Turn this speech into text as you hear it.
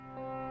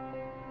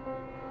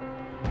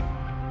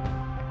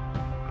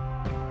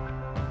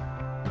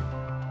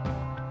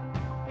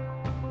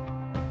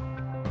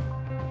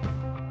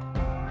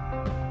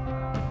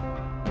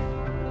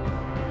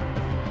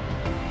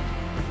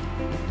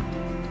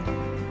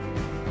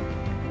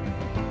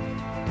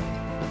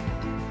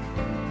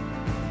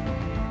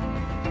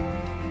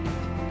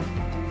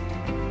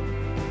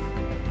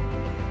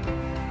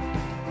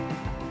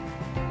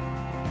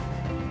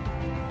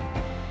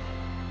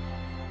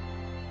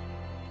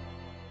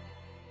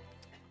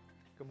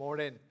Good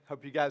morning.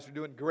 Hope you guys are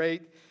doing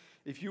great.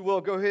 If you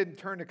will, go ahead and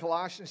turn to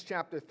Colossians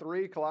chapter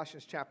 3.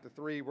 Colossians chapter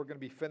 3, we're going to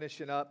be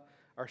finishing up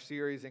our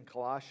series in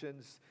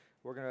Colossians.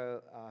 We're going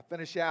to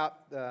finish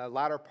out the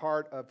latter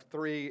part of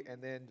 3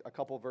 and then a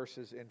couple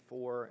verses in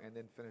 4 and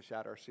then finish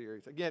out our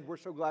series. Again, we're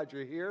so glad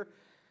you're here.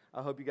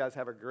 I hope you guys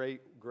have a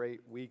great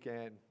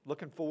weekend.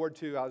 Looking forward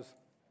to, I was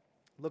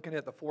looking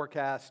at the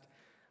forecast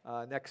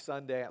next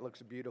Sunday. It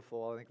looks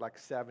beautiful. I think like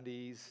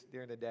 70s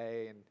during the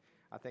day and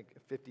I think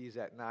 50s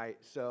at night.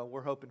 So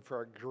we're hoping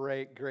for a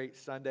great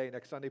Sunday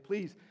next Sunday.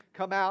 Please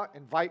come out,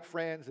 invite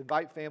friends,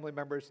 invite family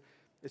members.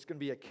 It's going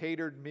to be a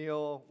catered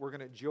meal. We're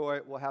going to enjoy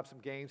it. We'll have some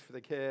games for the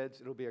kids.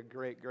 It'll be a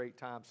great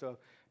time. So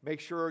make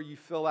sure you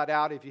fill that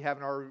out. If you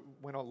haven't already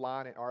went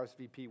online and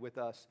RSVP with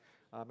us,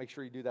 make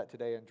sure you do that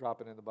today and drop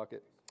it in the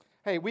bucket.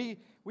 Hey, we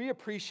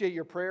appreciate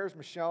your prayers.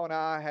 Michelle and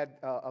I had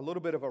a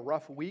little bit of a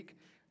rough week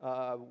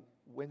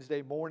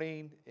Wednesday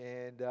morning,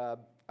 and I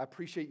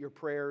appreciate your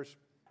prayers.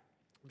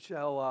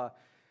 Michelle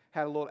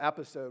had a little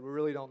episode. We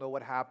really don't know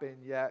what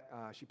happened yet.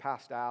 She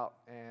passed out,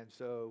 and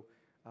so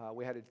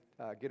we had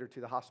to get her to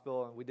the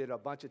hospital, and we did a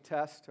bunch of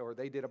tests, or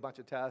they did a bunch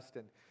of tests,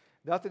 and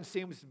nothing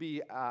seems to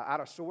be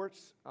out of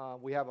sorts.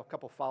 We have a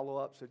couple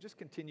follow-ups, so just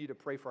continue to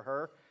pray for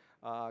her.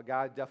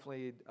 God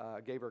definitely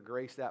gave her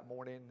grace that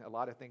morning. A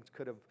lot of things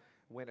could have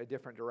went a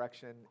different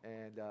direction,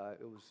 and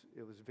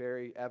it was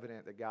very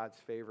evident that God's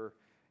favor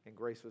and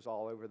grace was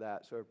all over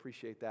that, so I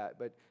appreciate that.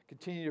 But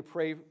continue to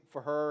pray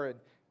for her and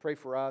pray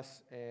for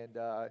us, and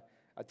I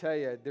tell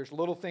you, there's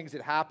little things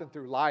that happen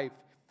through life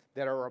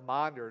that are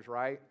reminders,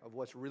 right, of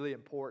what's really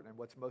important and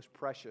what's most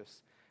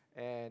precious,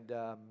 and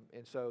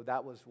so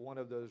that was one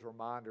of those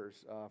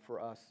reminders for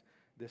us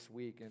this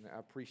week, and I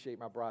appreciate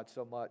my bride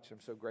so much. I'm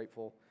so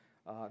grateful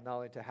not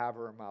only to have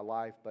her in my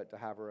life, but to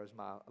have her as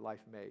my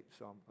life mate,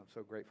 so I'm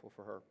so grateful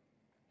for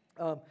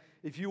her.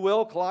 If you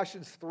will,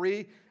 Colossians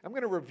 3, I'm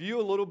going to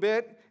review a little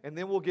bit, and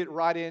then we'll get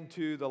right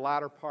into the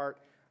latter part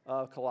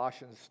of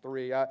Colossians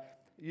 3.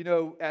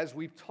 As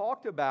we've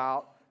talked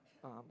about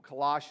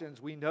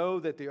Colossians, we know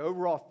that the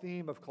overall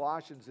theme of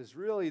Colossians is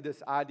really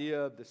this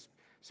idea of the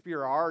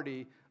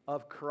superiority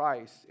of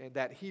Christ and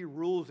that He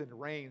rules and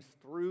reigns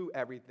through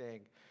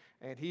everything.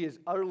 And He is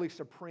utterly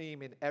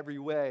supreme in every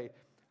way.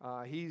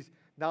 He's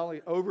not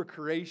only over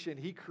creation,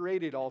 He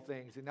created all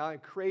things. And not only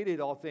created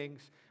all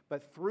things,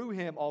 but through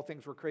Him all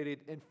things were created.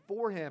 And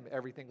for Him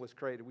everything was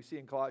created. We see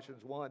in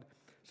Colossians 1.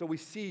 So we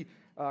see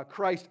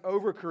Christ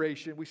over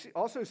creation. We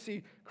also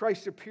see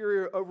Christ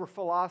superior over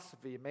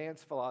philosophy,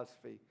 man's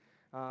philosophy.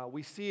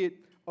 We see it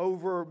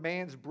over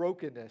man's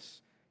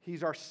brokenness.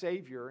 He's our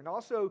Savior. And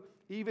also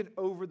even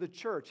over the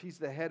church. He's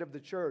the head of the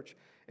church.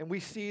 And we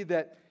see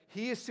that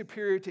He is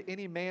superior to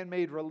any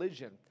man-made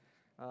religion.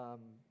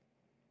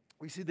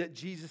 We see that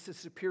Jesus is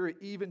superior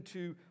even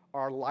to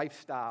our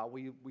lifestyle.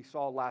 We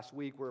saw last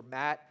week where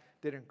Matt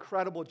did an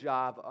incredible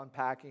job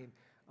unpacking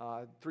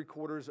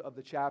 3/4 of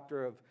the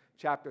chapter of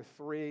chapter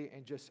 3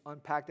 and just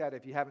unpack that.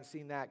 If you haven't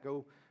seen that,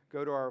 go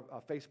to our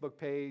Facebook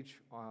page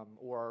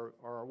or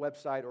our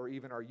website or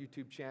even our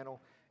YouTube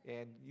channel,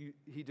 and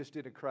he just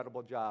did an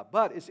incredible job.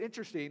 But it's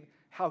interesting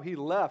how he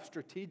left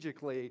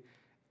strategically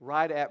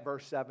right at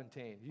verse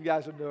 17. You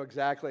guys will know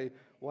exactly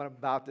what I'm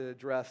about to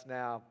address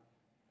now.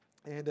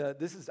 And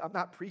I'm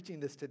not preaching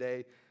this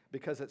today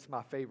because it's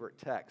my favorite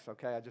text,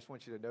 okay? I just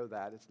want you to know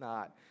that. It's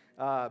not.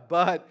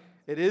 But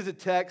it is a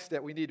text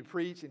that we need to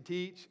preach and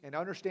teach and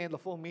understand the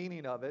full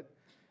meaning of it.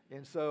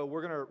 And so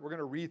we're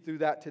gonna read through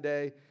that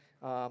today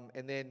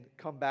and then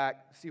come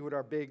back, see what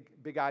our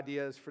big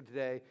idea is for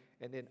today,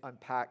 and then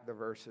unpack the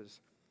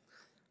verses.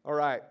 All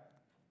right.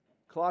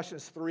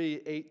 Colossians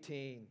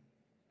 3:18.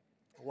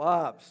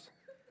 Wives,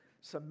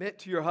 submit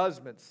to your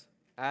husbands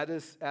as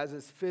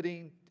is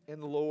fitting in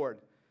the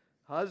Lord.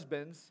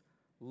 Husbands,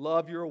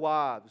 love your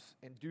wives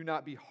and do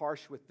not be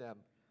harsh with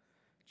them.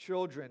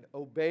 Children,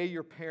 obey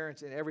your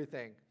parents in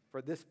everything,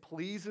 for this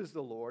pleases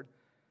the Lord.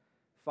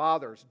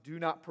 Fathers, do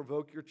not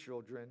provoke your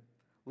children,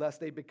 lest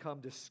they become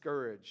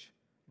discouraged.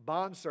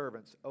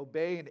 Bondservants,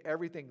 obey in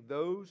everything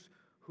those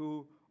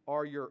who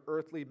are your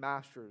earthly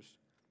masters,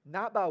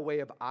 not by way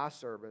of eye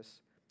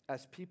service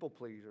as people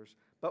pleasers,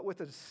 but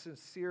with a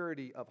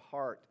sincerity of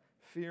heart,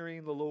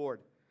 fearing the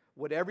Lord.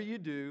 Whatever you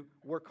do,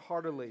 work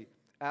heartily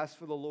as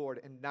for the Lord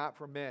and not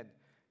for men,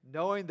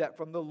 knowing that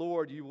from the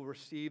Lord you will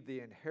receive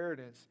the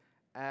inheritance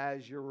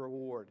as your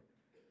reward.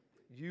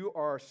 You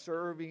are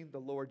serving the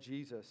Lord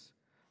Jesus.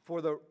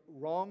 For the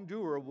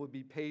wrongdoer will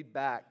be paid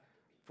back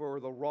for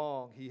the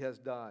wrong he has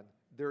done.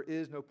 There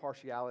is no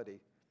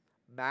partiality.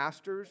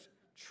 Masters,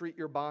 treat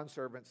your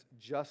bondservants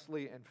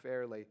justly and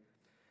fairly,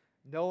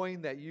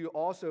 knowing that you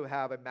also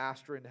have a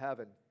master in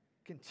heaven.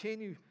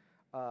 Continue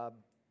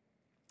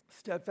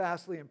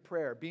steadfastly in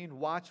prayer, being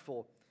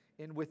watchful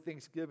and with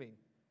thanksgiving.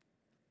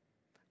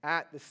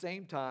 At the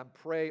same time,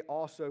 pray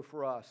also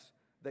for us,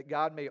 that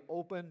God may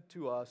open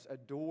to us a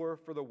door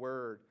for the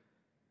word,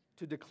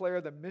 to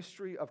declare the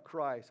mystery of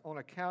Christ, on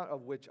account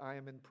of which I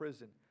am in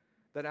prison,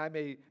 that I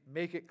may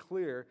make it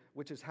clear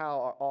which is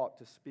how I ought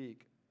to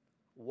speak.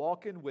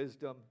 walk in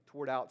wisdom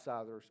toward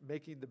outsiders,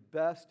 making the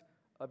best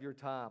of your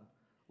time,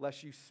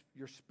 lest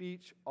your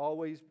speech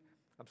always,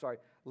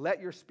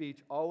 let your speech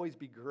always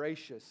be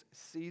gracious,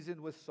 seasoned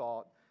with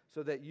salt,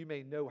 so that you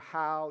may know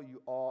how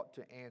you ought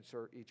to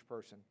answer each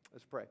person.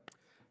 Let's pray.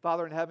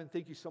 Father in heaven,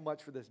 thank you so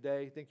much for this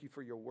day. Thank you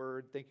for your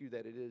word. Thank you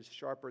that it is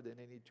sharper than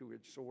any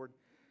two-edged sword.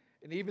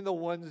 And even the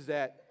ones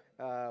that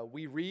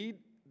we read,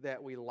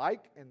 that we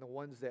like, and the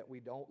ones that we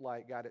don't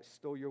like, God, it's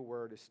still your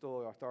word. It's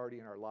still authority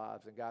in our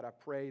lives. And God, I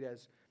pray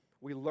as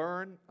we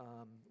learn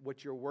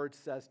what your word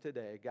says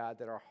today, God,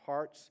 that our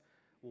hearts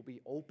will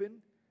be open,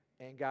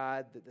 and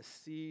God, that the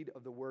seed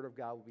of the word of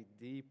God will be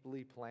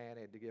deeply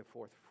planted to give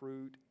forth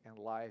fruit and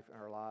life in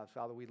our lives.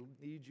 Father, we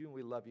need you and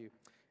we love you.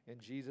 In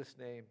Jesus'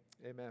 name,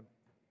 amen.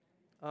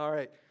 All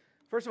right.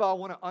 First of all, I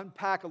want to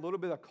unpack a little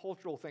bit of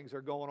cultural things that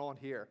are going on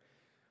here.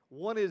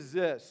 One is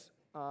this.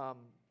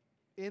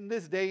 In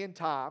this day and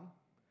time,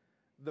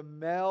 the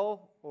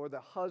male or the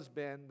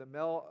husband,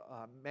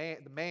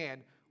 the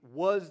man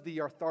was the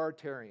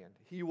authoritarian.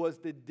 He was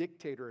the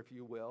dictator, if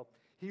you will.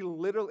 He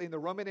literally, in the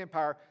Roman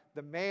Empire,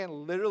 the man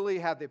literally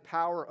had the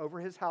power over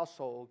his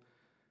household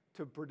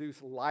to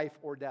produce life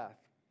or death.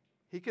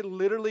 He could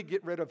literally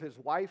get rid of his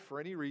wife for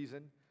any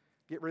reason,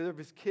 get rid of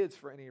his kids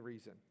for any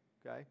reason,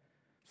 okay?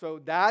 So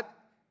that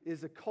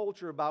is the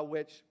culture by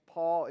which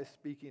Paul is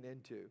speaking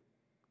into,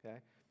 okay?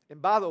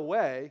 And by the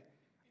way,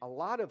 a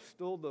lot of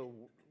still the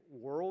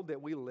world that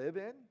we live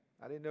in,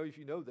 I didn't know if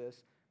you know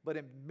this, but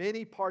in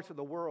many parts of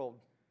the world,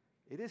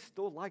 it is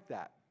still like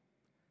that.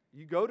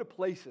 You go to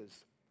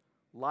places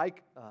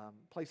like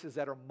places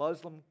that are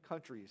Muslim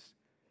countries,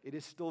 it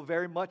is still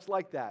very much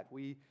like that.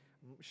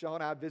 Sean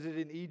and I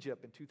visited in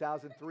Egypt in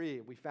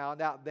 2003. We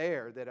found out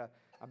there that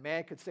a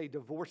man could say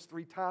divorce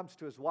 3 times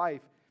to his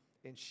wife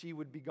and she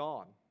would be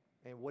gone.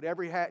 And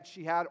whatever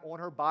she had on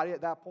her body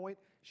at that point,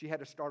 she had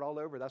to start all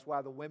over. That's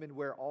why the women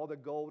wear all the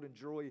gold and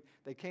jewelry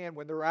they can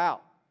when they're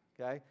out,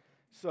 okay?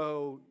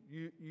 So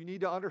you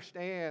need to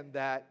understand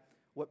that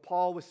what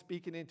Paul was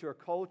speaking into a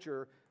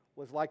culture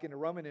was like in the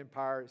Roman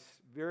Empire,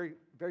 very,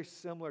 very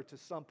similar to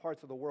some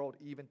parts of the world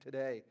even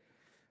today.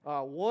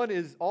 One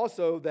is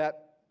also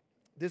that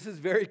this is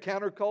very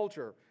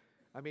counterculture.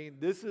 I mean,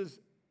 this is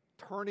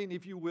turning,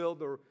 if you will,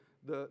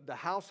 the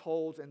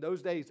households in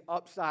those days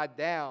upside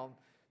down,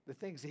 the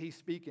things that he's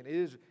speaking.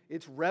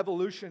 It's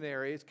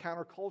revolutionary, it's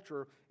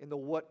counterculture in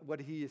what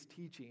he is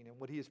teaching and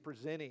what he is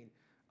presenting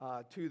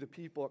to the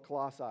people at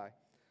Colossae.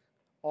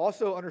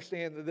 Also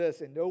understand this,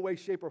 in no way,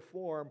 shape, or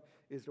form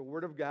is the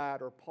Word of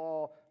God or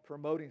Paul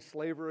promoting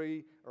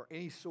slavery or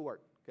any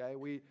sort, okay?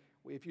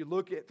 If you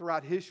look at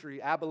throughout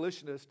history,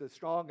 abolitionists, the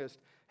strongest,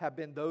 have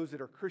been those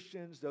that are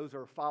Christians, those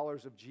are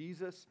followers of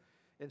Jesus.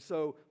 And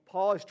so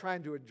Paul is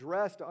trying to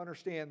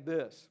understand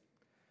this,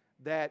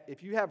 that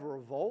if you have a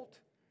revolt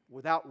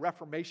without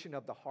reformation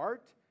of the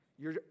heart,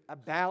 you're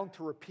bound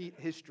to repeat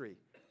history.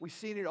 We've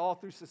seen it all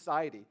through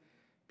society.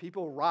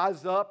 People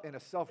rise up in a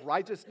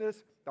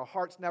self-righteousness. Their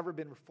heart's never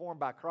been reformed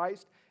by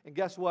Christ. And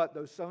guess what?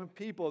 Those same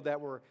people that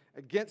were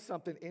against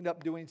something end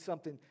up doing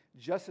something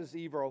just as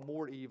evil or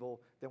more evil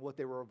than what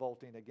they were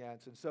revolting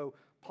against. And so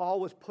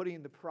Paul was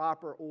putting the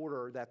proper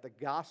order that the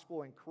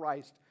gospel in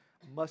Christ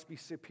must be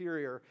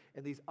superior,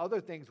 and these other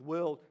things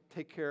will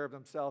take care of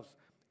themselves.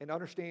 And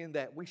understanding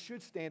that we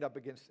should stand up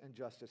against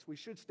injustice. We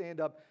should stand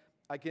up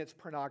against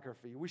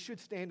pornography. We should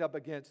stand up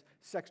against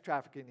sex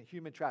trafficking and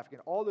human trafficking,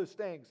 all those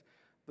things.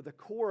 But the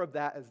core of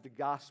that is the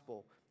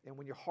gospel. And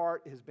when your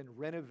heart has been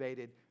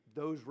renovated,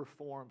 those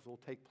reforms will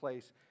take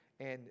place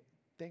and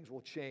things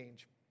will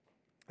change.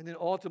 And then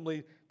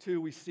ultimately, too,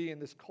 we see in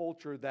this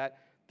culture that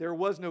there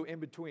was no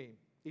in-between.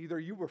 Either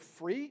you were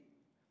free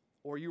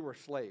or you were a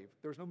slave.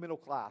 There was no middle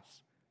class,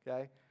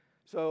 okay?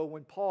 So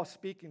when Paul's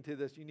speaking to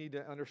this, you need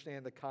to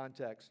understand the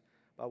context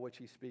by which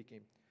he's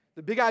speaking.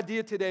 The big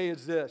idea today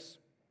is this.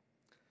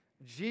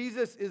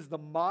 Jesus is the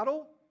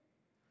model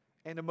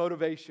and the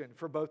motivation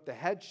for both the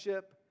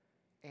headship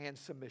and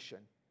submission.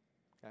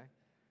 Okay?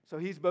 So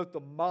he's both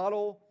the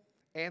model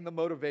and the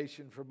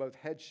motivation for both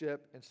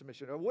headship and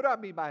submission. Now, what do I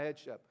mean by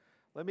headship?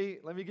 Let me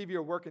give you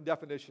a working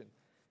definition.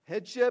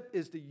 Headship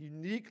is the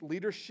unique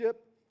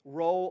leadership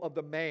role of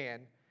the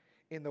man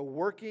in the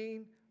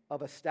working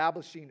of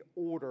establishing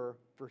order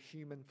for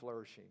human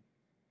flourishing.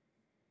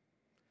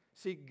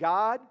 See,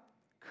 God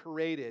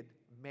created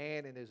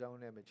man in his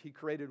own image. He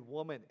created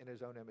woman in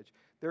his own image.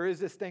 There is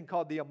this thing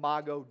called the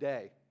Imago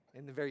Dei,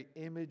 in the very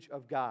image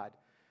of God.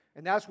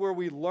 And that's where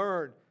we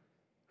learn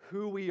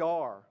who we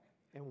are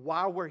and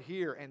why we're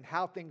here and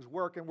how things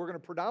work. And we're going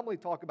to predominantly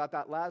talk about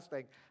that last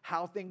thing,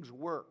 how things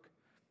work.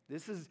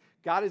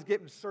 God is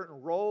given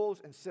certain roles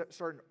and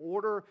certain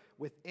order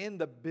within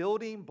the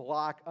building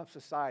block of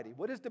society.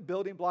 What is the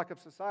building block of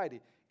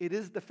society? It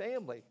is the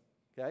family,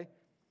 okay?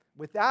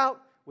 Without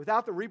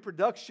the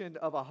reproduction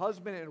of a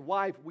husband and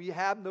wife, we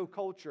have no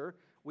culture,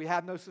 we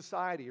have no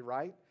society,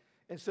 right?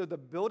 And so the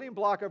building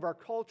block of our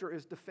culture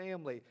is the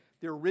family,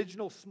 the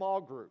original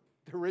small group,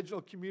 the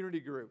original community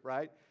group,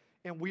 right?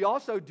 And we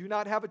also do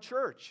not have a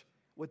church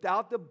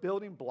without the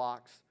building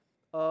blocks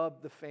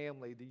of the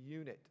family, the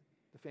unit.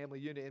 the family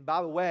unit. And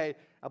by the way,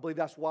 I believe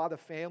that's why the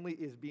family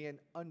is being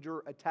under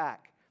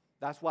attack.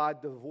 That's why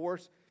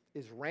divorce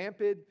is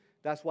rampant.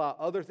 That's why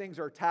other things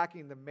are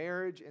attacking the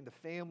marriage and the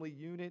family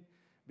unit,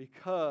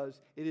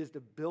 because it is the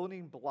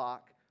building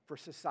block for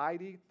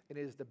society, and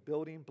it is the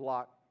building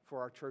block for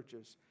our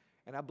churches.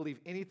 And I believe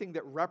anything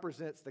that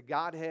represents the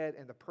Godhead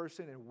and the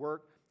person and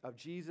work of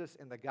Jesus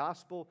and the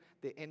gospel,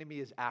 the enemy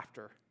is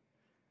after.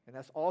 And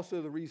that's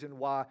also the reason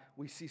why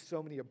we see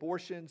so many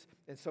abortions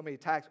and so many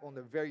attacks on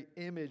the very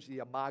image, the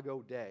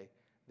Imago Dei,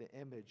 the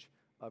image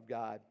of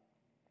God.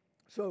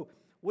 So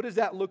what does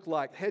that look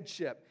like?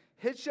 Headship.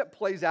 Headship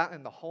plays out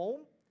in the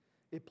home,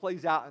 it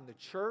plays out in the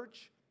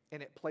church,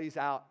 and it plays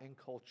out in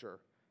culture.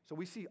 So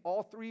we see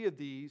all three of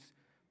these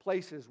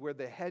places where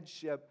the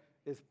headship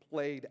is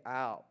played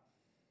out.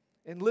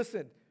 And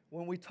listen,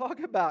 when we talk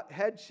about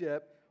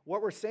headship,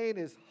 what we're saying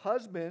is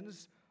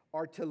husbands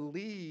are to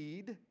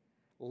lead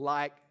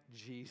like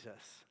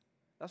Jesus.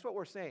 That's what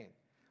we're saying.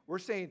 We're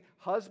saying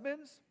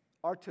husbands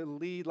are to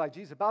lead like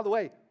Jesus. By the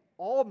way,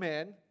 all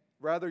men,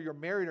 whether you're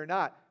married or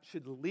not,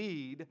 should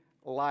lead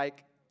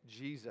like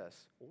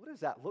Jesus. Well, what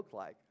does that look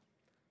like?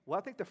 Well,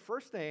 I think the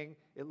first thing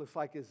it looks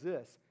like is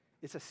this.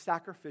 It's a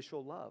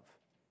sacrificial love.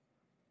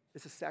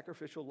 It's a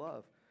sacrificial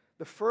love.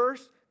 The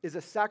first is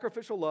a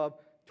sacrificial love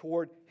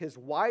toward his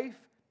wife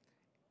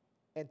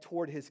and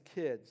toward his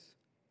kids.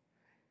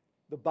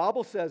 The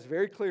Bible says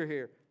very clear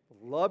here,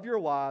 love your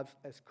wives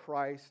as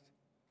Christ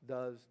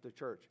does the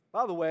church.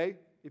 By the way,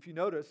 if you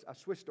notice, I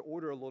switched the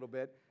order a little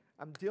bit.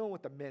 I'm dealing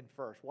with the men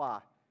first. Why?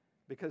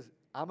 Because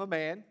I'm a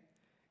man,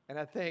 and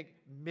I think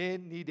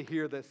men need to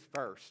hear this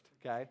first,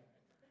 okay?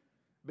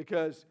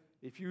 Because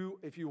if you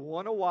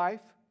want a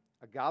wife,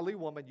 a godly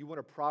woman, you want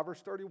a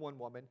Proverbs 31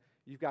 woman,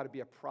 you've got to be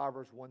a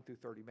Proverbs 1 through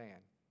 30 man,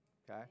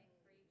 okay?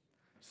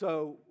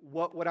 So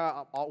what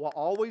I will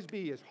always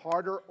be is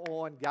harder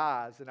on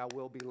guys than I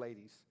will be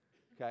ladies,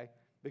 okay?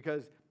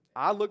 Because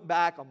I look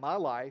back on my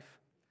life,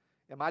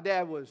 and my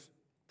dad was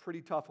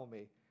pretty tough on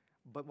me.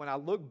 But when I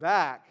look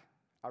back,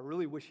 I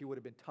really wish he would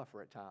have been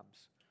tougher at times.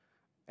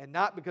 And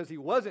not because he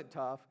wasn't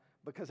tough,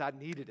 because I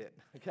needed it,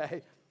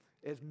 okay?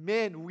 As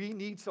men, we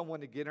need someone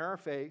to get in our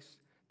face,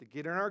 to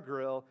get in our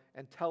grill,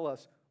 and tell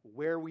us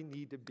where we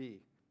need to be.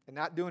 And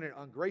not doing it in an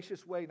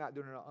ungracious way, not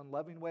doing it in an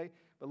unloving way.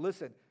 But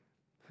listen,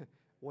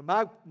 when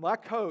my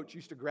coach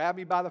used to grab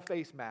me by the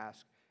face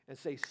mask and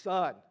say,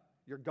 son,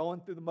 you're going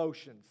through the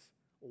motions.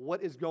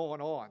 What is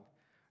going on?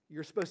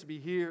 You're supposed to be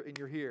here and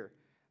you're here.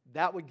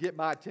 That would get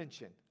my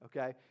attention,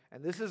 okay?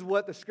 And this is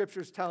what the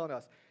Scripture is telling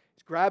us.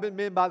 It's grabbing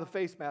men by the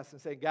face mask and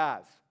saying,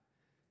 guys,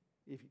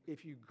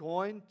 if you're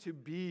going to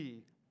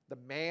be the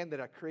man that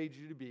I created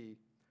you to be,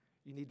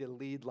 you need to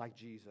lead like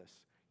Jesus.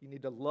 You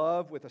need to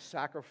love with a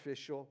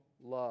sacrificial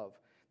love.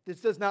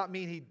 This does not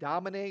mean he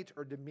dominates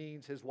or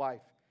demeans his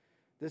wife.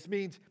 This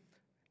means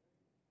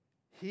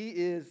he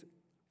is,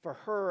 for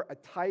her, a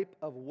type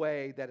of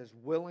way that is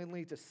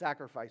willingly to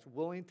sacrifice,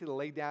 willing to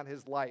lay down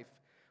his life,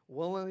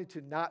 willingly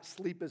to not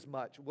sleep as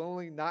much,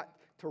 willingly not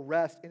to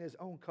rest in his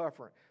own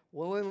comfort,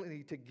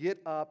 willingly to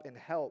get up and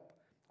help,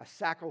 a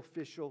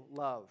sacrificial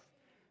love.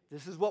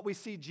 This is what we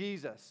see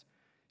Jesus.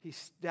 He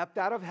stepped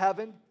out of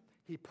heaven.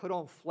 He put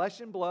on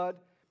flesh and blood.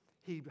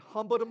 He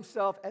humbled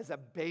himself as a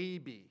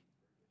baby,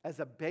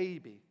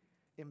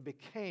 and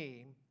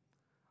became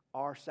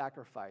our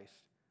sacrifice.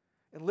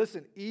 And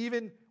listen,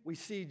 even we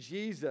see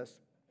Jesus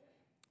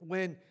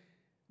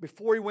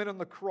before he went on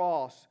the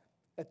cross,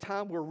 a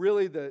time where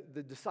really the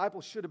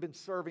disciples should have been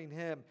serving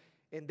him,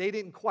 and they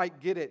didn't quite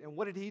get it. And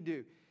what did he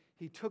do?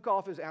 He took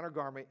off his outer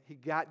garment, he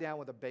got down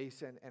with a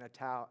basin and a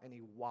towel, and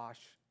he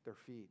washed their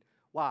feet.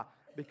 Why?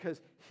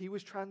 Because he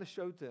was trying to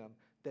show them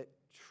that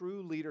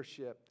true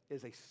leadership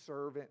is a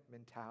servant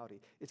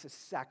mentality. It's a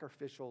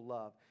sacrificial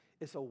love.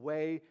 It's a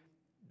way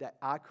that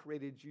I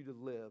created you to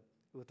live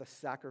with a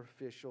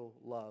sacrificial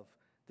love.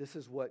 This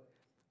is what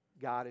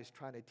God is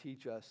trying to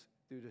teach us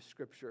through the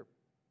Scripture.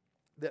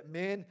 That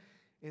men,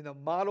 in the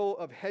model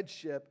of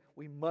headship,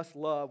 we must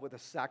love with a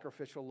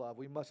sacrificial love.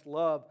 We must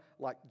love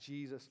like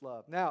Jesus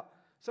loved. Now,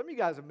 some of you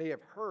guys may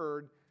have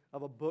heard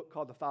of a book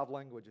called The Five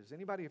Languages.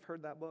 Anybody have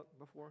heard that book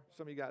before?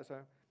 Some of you guys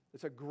have.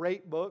 It's a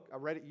great book. I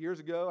read it years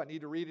ago. I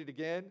need to read it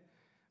again.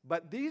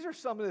 But these are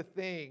some of the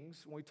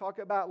things when we talk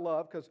about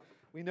love, because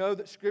we know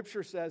that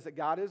Scripture says that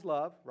God is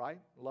love, right?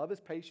 Love is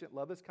patient.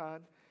 Love is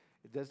kind.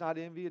 It does not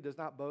envy. It does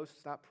not boast.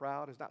 It's not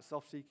proud. It's not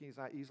self-seeking. It's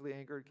not easily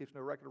angered. It keeps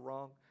no record of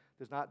wrong.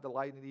 Does not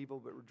delight in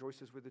evil, but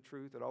rejoices with the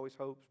truth. It always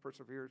hopes,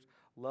 perseveres.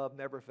 Love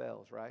never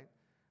fails, right?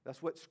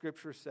 That's what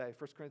Scriptures say,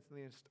 1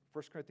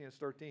 Corinthians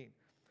 13.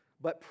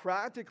 But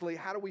practically,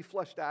 how do we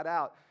flesh that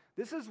out?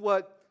 This is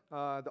what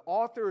the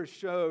author has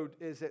showed,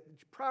 is that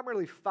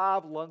primarily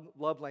 5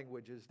 love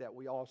languages that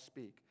we all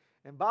speak.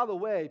 And by the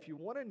way, if you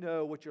want to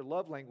know what your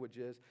love language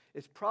is,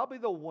 it's probably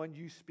the one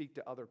you speak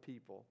to other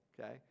people,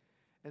 okay?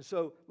 And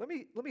so let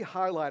me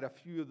highlight a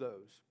few of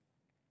those.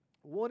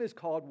 One is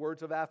called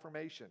words of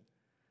affirmation.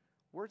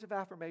 Words of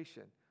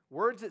affirmation.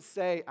 Words that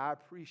say, I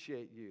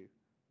appreciate you.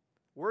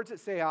 Words that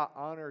say, I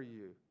honor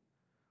you.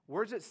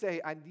 Words that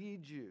say, I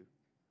need you.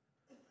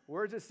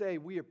 Words that say,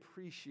 we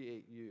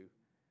appreciate you.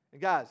 And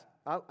guys,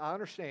 I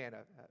understand.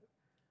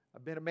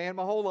 I've been a man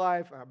my whole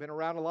life. I've been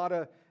around a lot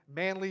of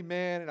manly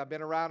men, and I've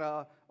been around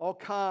all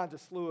kinds of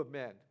slew of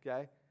men,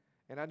 okay?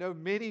 And I know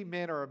many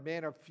men are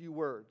men of few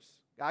words.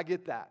 I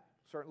get that,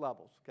 certain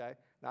levels, okay?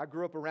 Now, I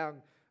grew up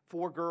around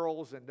 4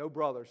 girls and no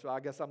brothers, so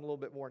I guess I'm a little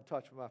bit more in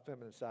touch with my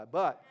feminine side.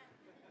 But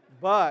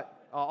I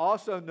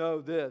also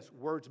know this,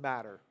 words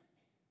matter.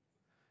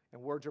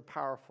 And words are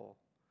powerful.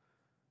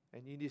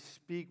 And you need to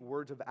speak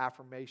words of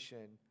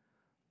affirmation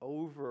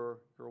over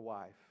your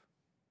wife.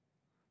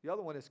 The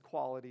other one is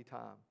quality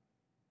time.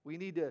 We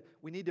need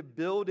to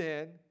build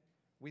in,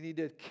 we need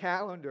to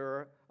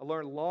calendar. I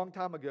learned a long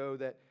time ago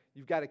that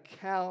you've got to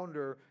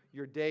calendar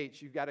your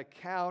dates. You've got to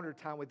calendar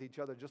time with each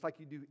other just like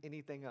you do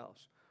anything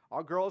else.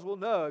 Our girls will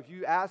know if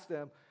you ask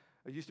them,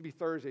 it used to be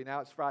Thursday, now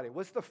it's Friday.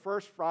 What's the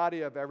first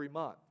Friday of every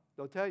month?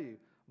 They'll tell you,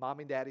 Mom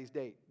and Daddy's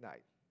date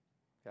night.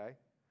 Okay?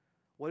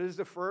 What's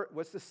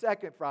the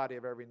second Friday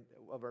of every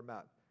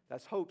month?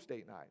 That's Hope's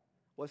date night.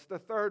 What's the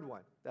third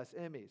one? That's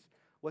Emmy's.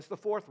 What's the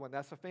fourth one?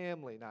 That's a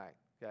family night.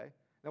 Okay?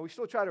 Now we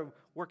still try to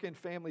work in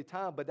family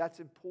time, but that's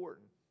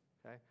important.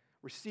 Okay?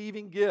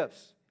 Receiving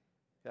gifts.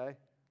 Okay?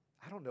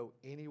 I don't know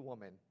any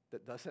woman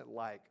that doesn't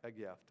like a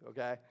gift.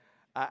 Okay?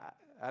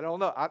 I don't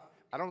know.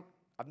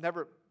 I've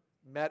never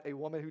met a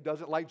woman who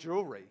doesn't like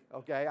jewelry.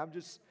 Okay? I'm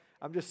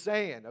just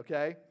saying.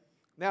 Okay?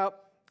 Now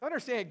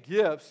understand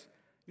gifts.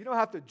 You don't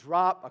have to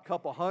drop a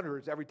couple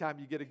hundreds every time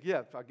you get a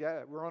gift. I get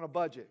it. We're on a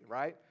budget,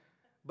 right?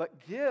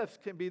 But gifts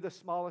can be the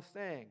smallest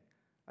thing.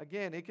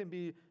 Again, it could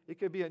be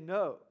a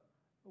note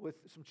with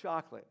some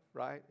chocolate,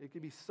 right? It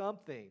could be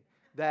something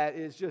that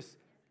is just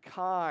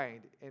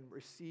kind in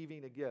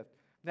receiving a gift.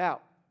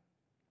 Now,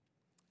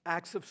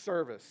 acts of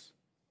service,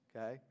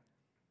 okay?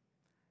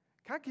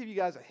 Can I give you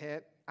guys a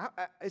hint?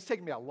 It's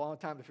taken me a long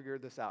time to figure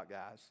this out,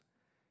 guys.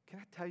 Can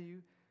I tell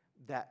you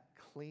that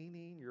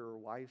cleaning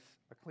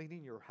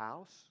your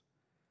house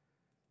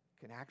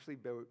can actually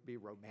be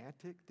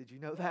romantic? Did you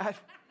know that?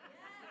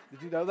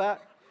 Did you know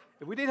that?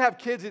 If we didn't have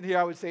kids in here,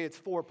 I would say it's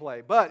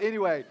foreplay. But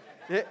anyway,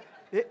 it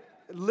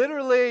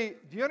literally,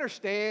 do you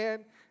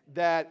understand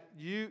that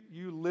you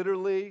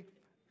literally,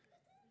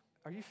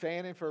 are you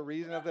fanning for a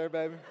reason up there,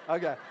 baby?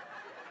 Okay.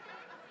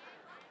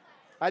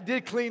 I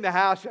did clean the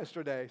house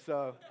yesterday,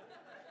 so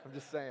I'm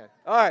just saying.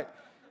 All right.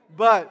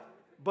 But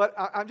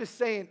I'm just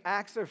saying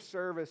acts of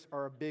service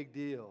are a big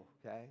deal,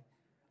 okay?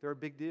 They're a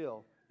big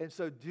deal. And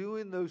so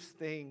doing those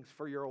things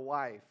for your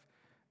wife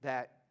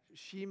that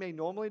she may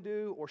normally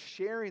do or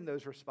sharing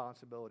those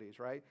responsibilities,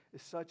 right,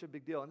 is such a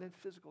big deal. And then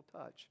physical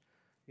touch,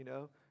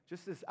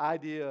 just this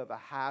idea of a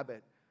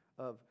habit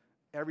of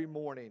every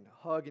morning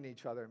hugging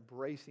each other,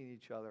 embracing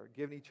each other,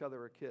 giving each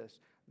other a kiss.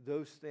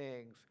 Those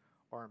things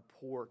are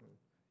important.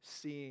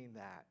 Seeing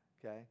that,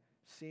 okay?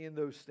 Seeing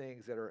those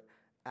things that are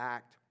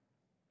act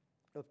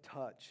of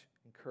touch,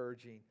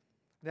 encouraging.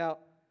 Now,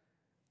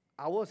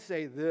 I will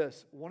say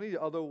this. One of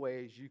the other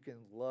ways you can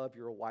love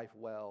your wife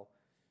well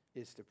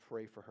is to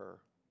pray for her.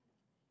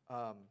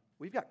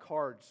 We've got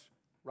cards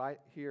right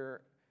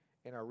here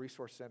in our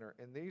resource center,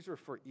 and these are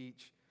for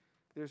each.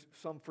 There's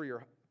some for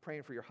your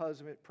praying for your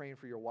husband, praying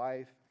for your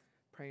wife,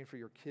 praying for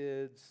your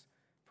kids,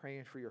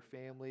 praying for your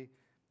family.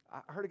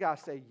 I heard a guy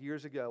say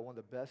years ago, one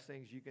of the best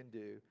things you can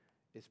do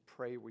is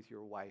pray with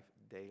your wife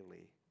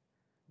daily.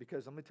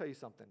 Because let me tell you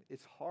something,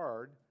 it's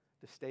hard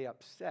to stay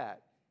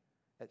upset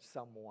at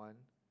someone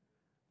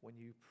when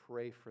you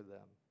pray for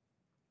them.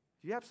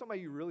 Do you have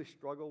somebody you really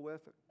struggle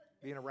with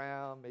being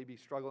around, maybe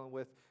struggling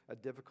with a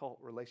difficult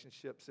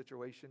relationship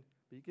situation?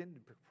 Begin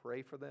to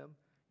pray for them,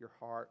 your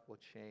heart will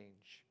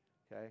change,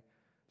 okay?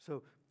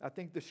 So I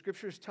think the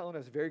scripture is telling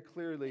us very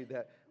clearly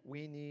that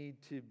we need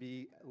to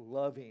be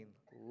loving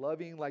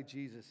like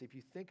Jesus. If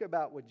you think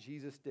about what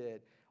Jesus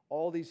did,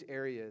 all these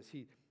areas,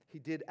 he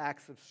did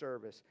acts of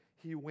service.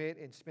 He went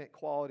and spent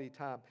quality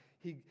time.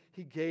 He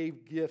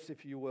gave gifts,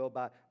 if you will,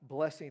 by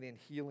blessing and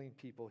healing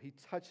people. He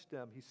touched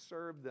them. He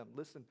served them.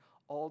 Listen,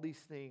 all these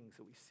things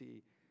that we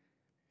see,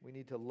 we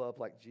need to love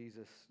like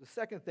Jesus. The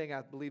second thing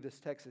I believe this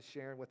text is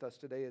sharing with us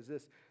today is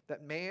this,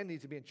 that man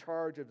needs to be in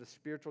charge of the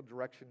spiritual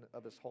direction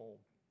of his home.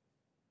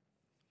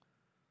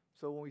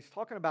 So when he's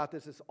talking about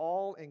this, it's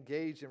all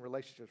engaged in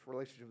relationships.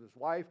 Relationship with his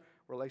wife,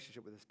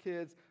 relationship with his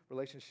kids,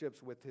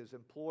 relationships with his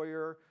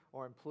employer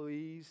or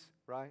employees,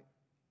 right?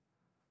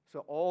 So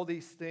all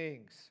these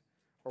things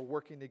are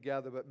working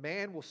together. But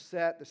man will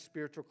set the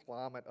spiritual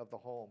climate of the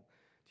home.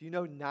 Do you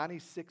know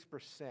 96%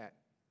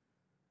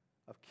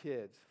 of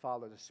kids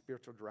follow the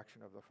spiritual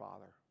direction of their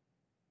father?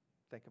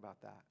 Think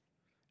about that.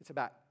 It's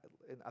about,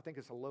 I think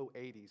it's a low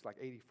 80s, like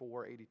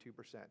 84,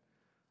 82%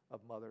 of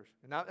mothers.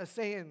 And I'm not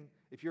saying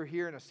if you're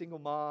here and a single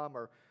mom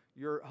or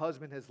your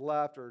husband has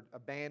left or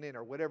abandoned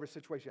or whatever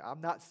situation, I'm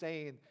not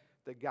saying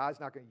that God's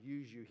not going to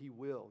use you. He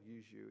will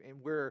use you.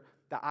 And where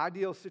the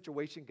ideal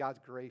situation, God's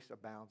grace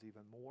abounds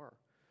even more.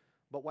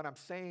 But what I'm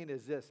saying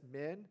is this,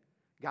 men,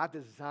 God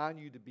designed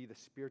you to be the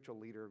spiritual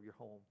leader of your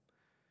home.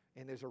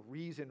 And there's a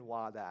reason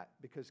why that,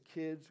 because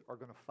kids are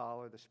going to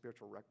follow the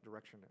spiritual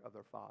direction of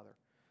their father.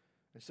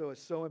 And so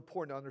it's so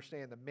important to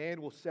understand the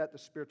man will set the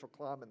spiritual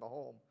climate in the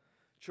home.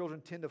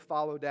 Children tend to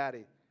follow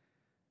daddy.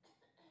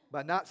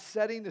 By not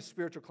setting the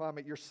spiritual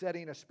climate, you're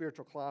setting a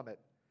spiritual climate.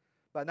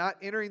 By not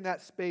entering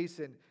that space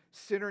and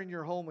centering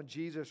your home on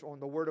Jesus, on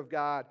the Word of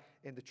God,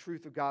 and the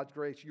truth of God's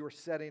grace, you are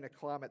setting a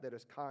climate that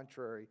is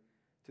contrary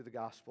to the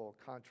gospel,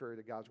 contrary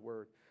to God's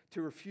Word.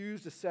 To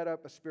refuse to set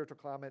up a spiritual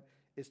climate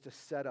is to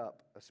set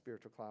up a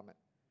spiritual climate.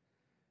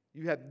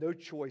 You have no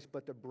choice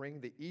but to bring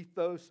the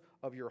ethos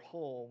of your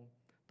home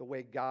the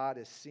way God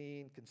is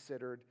seen,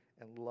 considered,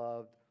 and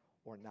loved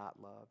or not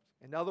loved.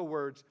 In other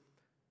words,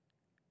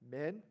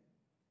 men,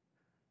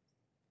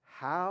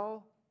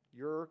 how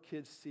your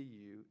kids see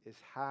you is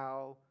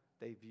how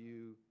they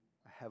view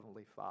a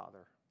heavenly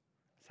Father.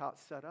 That's how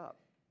it's set up.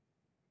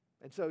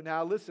 And so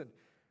now listen,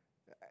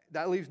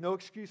 that leaves no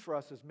excuse for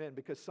us as men,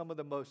 because some of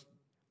the most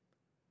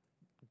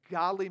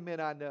godly men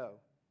I know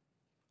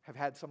have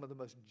had some of the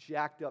most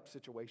jacked up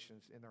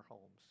situations in their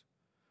homes,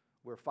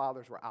 where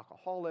fathers were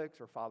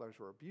alcoholics, or fathers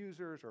were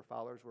abusers, or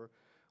fathers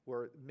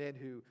were men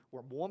who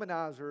were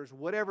womanizers,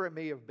 whatever it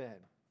may have been,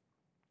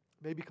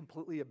 maybe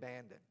completely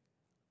abandoned.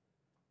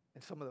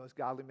 And some of those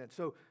godly men.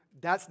 So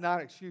that's not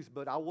an excuse,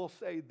 but I will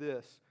say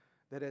this,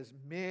 that as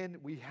men,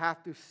 we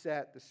have to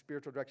set the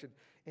spiritual direction,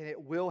 and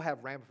it will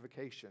have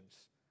ramifications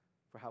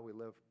for how we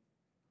live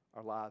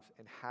our lives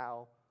and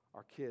how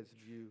our kids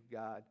view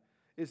God.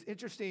 It's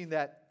interesting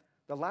that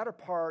the latter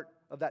part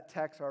of that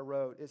text I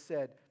wrote, it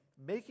said,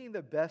 making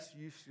the best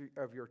use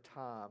of your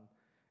time.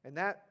 And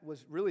that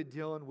was really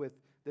dealing with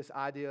this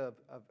idea of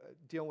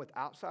dealing with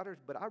outsiders,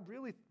 but I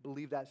really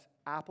believe that's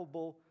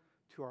applicable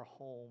to our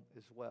home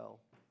as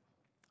well.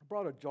 I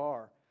brought a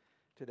jar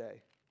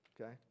today,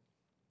 okay?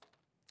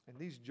 And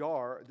this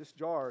jar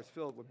is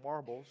filled with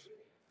marbles.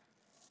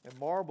 And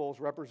marbles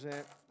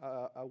represent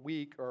a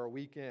week or a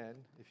weekend,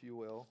 if you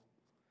will.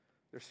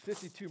 There's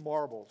 52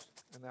 marbles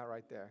in that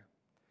right there.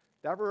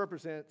 That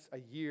represents a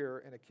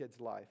year in a kid's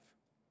life,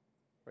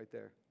 right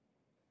there.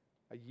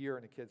 A year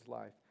in a kid's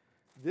life.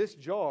 This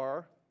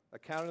jar, I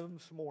counted them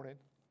this morning,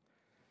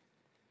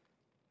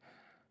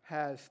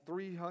 has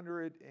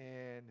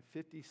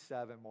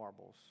 357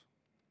 marbles.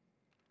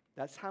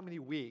 That's how many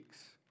weeks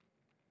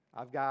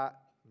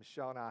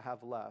Michelle and I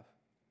have left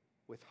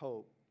with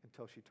Hope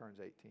until she turns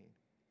 18.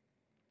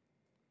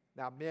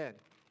 Now, men,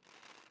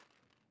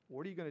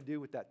 what are you going to do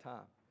with that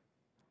time?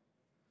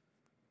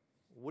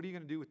 What are you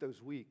going to do with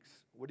those weeks?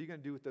 What are you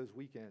going to do with those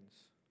weekends?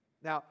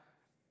 Now,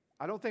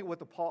 I don't think what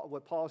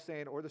Paul is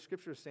saying or the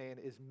Scripture is saying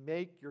is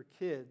make your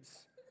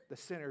kids the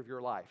center of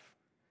your life,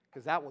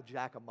 because that will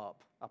jack them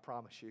up, I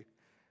promise you.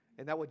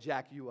 And that will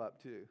jack you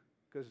up too,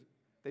 because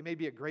they may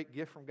be a great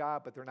gift from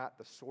God, but they're not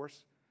the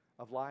source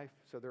of life.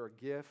 So they're a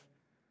gift.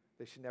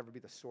 They should never be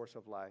the source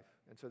of life.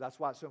 And so that's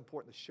why it's so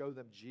important to show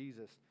them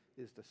Jesus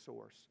is the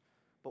source.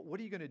 But what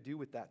are you going to do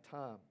with that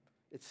time?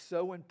 It's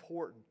so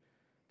important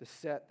to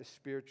set the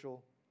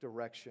spiritual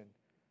direction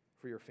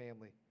for your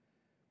family.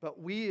 But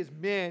we as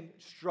men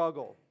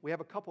struggle. We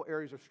have a couple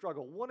areas of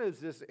struggle. One is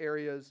this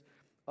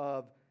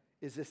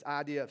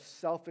idea of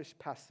selfish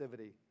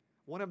passivity.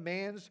 One of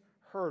man's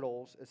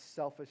hurdles is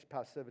selfish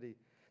passivity.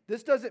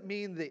 This doesn't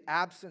mean the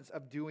absence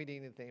of doing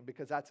anything,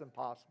 because that's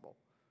impossible.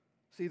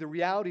 See, the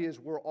reality is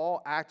we're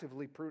all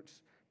actively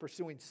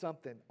pursuing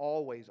something,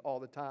 always, all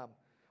the time.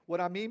 What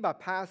I mean by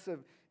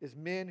passive is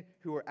men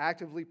who are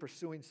actively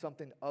pursuing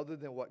something other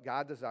than what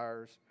God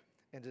desires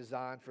and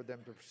designed for them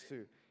to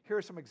pursue. Here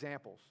are some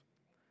examples.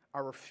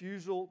 Our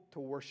refusal to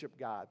worship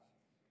God.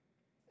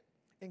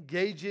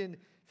 Engage in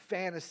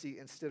fantasy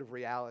instead of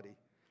reality.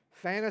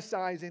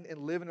 Fantasizing and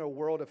living in a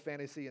world of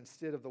fantasy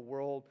instead of the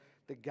world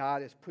that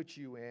God has put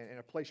you in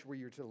a place where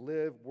you're to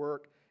live,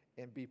 work,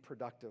 and be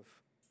productive.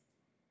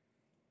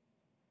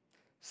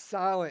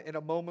 Silent in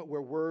a moment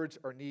where words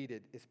are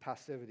needed is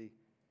passivity.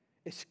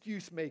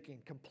 Excuse making,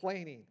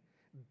 complaining,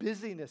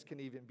 busyness can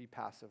even be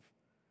passive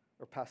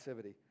or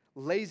passivity.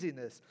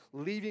 Laziness,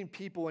 leaving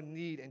people in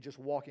need and just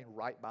walking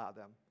right by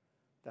them,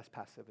 that's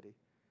passivity.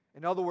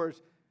 In other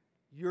words,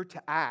 you're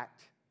to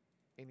act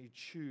and you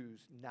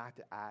choose not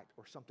to act,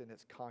 or something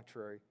that's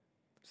contrary.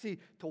 See,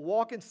 to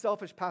walk in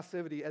selfish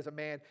passivity as a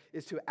man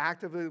is to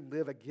actively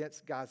live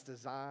against God's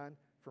design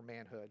for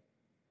manhood.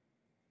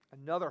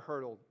 Another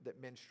hurdle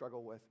that men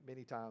struggle with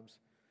many times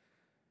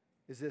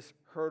is this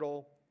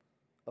hurdle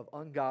of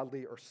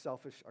ungodly or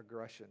selfish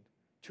aggression,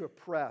 to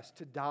oppress,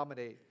 to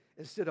dominate,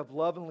 instead of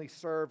lovingly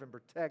serve and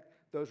protect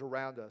those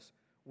around us.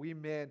 We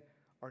men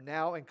are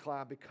now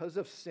inclined, because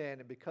of sin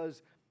and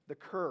because the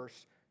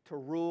curse, to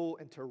rule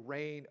and to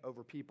reign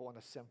over people in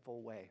a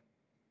sinful way,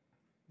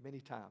 many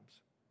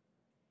times.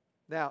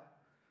 Now,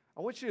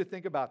 I want you to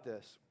think about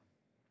this.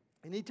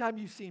 Anytime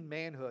you see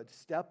manhood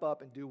step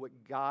up and do what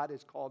God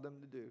has called them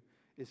to do,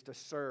 is to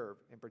serve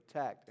and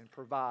protect and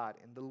provide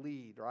and to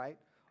lead, right?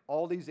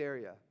 All these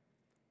areas.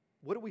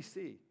 What do we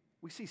see?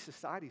 We see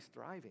societies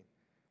thriving.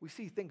 We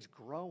see things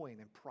growing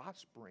and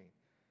prospering.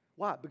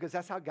 Why? Because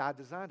that's how God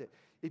designed it.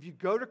 If you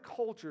go to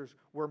cultures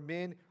where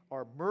men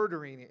are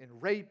murdering and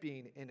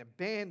raping and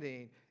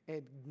abandoning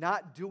and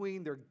not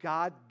doing their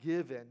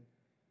God-given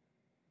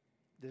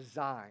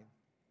design,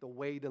 the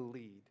way to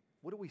lead,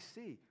 what do we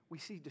see? We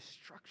see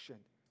destruction,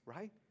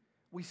 right?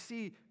 We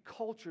see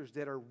cultures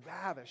that are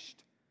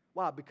ravished.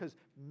 Why? Because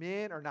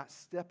men are not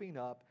stepping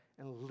up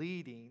and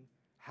leading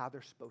how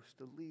they're supposed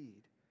to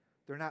lead.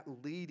 They're not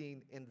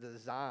leading in the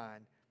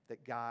design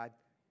that God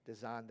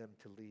designed them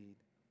to lead.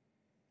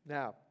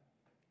 Now,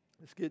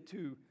 let's get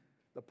to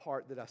the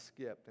part that I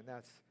skipped, and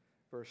that's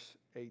verse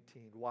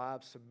 18.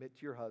 Wives, submit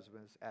to your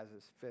husbands as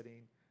is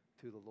fitting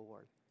to the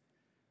Lord.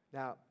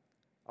 Now,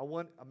 I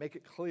make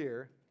it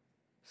clear,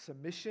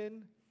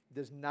 submission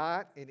does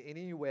not in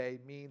any way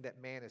mean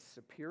that man is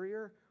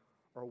superior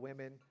or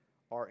women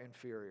are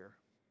inferior.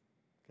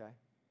 Okay?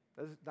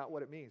 That's not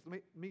what it means.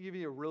 Let me give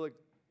you a really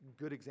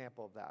good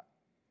example of that.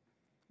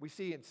 We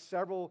see in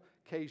several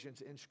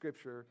occasions in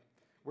Scripture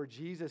where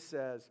Jesus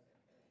says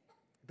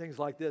things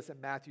like this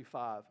in Matthew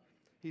 5.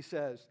 He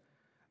says,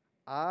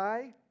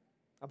 John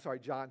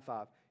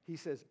 5. He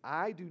says,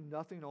 I do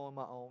nothing on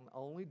my own, I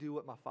only do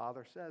what my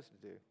Father says to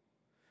do.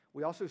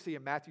 We also see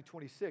in Matthew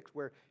 26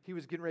 where he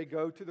was getting ready to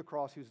go to the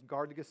cross. He was in the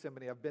Garden of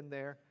Gethsemane. I've been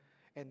there.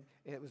 And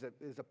it was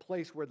a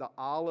place where the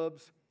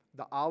olive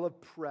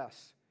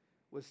press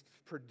was to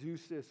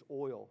produce this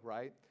oil,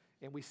 right?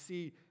 And we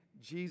see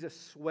Jesus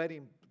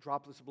sweating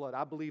droplets of blood.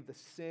 I believe the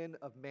sin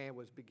of man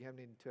was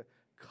beginning to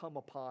come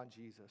upon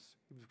Jesus.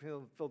 He was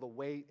beginning to feel the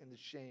weight and the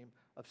shame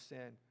of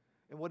sin.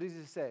 And what does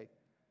he say?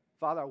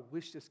 Father, I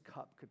wish this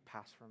cup could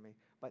pass from me,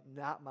 but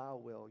not my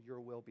will,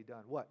 your will be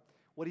done.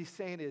 What he's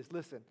saying is,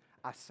 listen,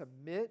 I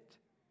submit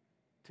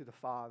to the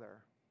Father.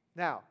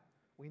 Now,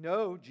 we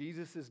know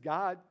Jesus is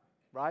God,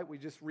 right? We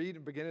just read in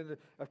the beginning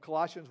of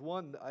Colossians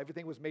 1,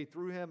 everything was made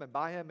through him and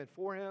by him and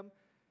for him,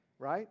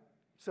 right?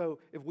 So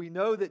if we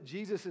know that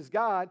Jesus is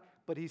God,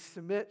 but he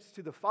submits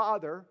to the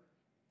Father,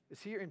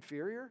 is he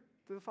inferior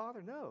to the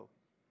Father? No.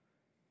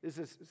 Is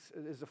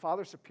the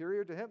Father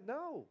superior to him?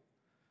 No.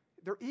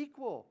 They're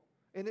equal.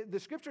 And the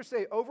Scriptures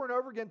say over and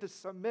over again to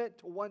submit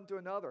to one to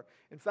another.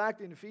 In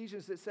fact, in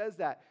Ephesians it says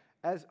that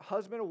as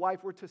husband and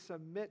wife we're to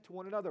submit to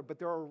one another, but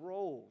there are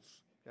roles,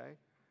 okay?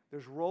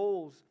 There's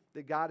roles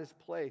that God has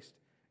placed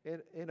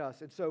in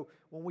us. And so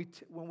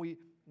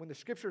when the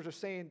Scriptures are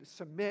saying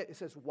submit, it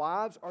says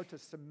wives are to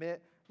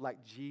submit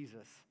like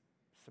Jesus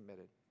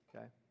submitted,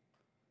 okay?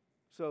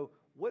 So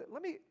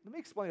let me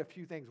explain a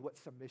few things what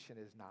submission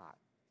is not.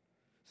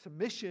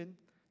 Submission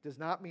does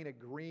not mean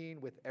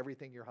agreeing with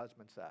everything your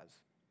husband says,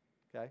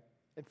 okay?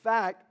 In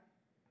fact,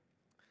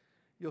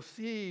 you'll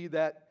see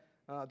that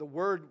the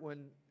word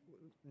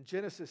in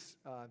Genesis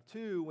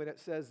 2, when it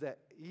says that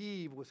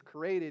Eve was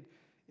created,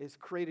 is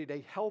created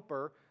a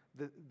helper.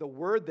 The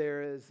word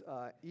there is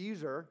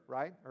Ezer,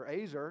 right, or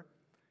Azer,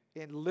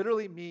 and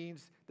literally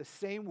means the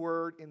same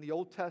word in the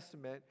Old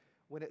Testament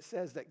when it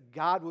says that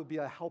God would be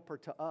a helper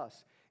to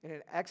us. And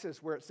in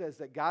Exodus where it says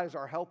that God is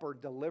our helper,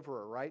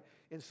 deliverer, right?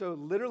 And so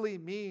literally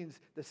means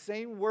the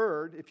same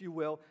word, if you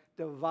will,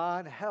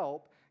 divine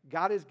help.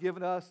 God has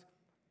given us,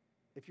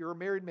 if you're a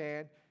married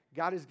man,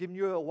 God has given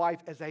you a wife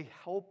as a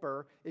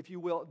helper, if you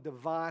will,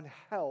 divine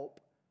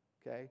help,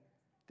 okay,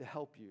 to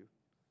help you.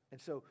 And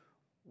so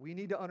we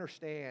need to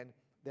understand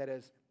that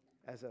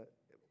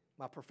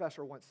my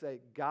professor once said,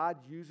 God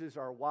uses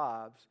our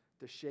wives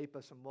to shape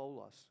us and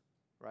mold us,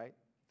 right,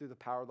 through the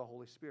power of the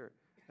Holy Spirit,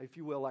 if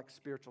you will, like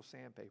spiritual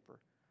sandpaper.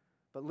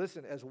 But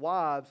listen, as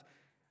wives,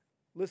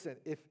 listen,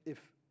 if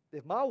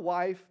my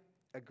wife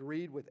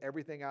agreed with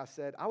everything I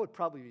said, I would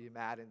probably be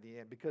mad in the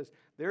end, because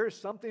there is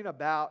something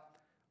about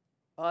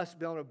us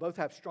being able to both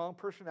have strong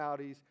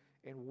personalities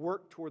and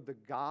work toward the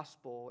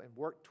gospel and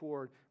work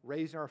toward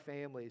raising our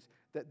families,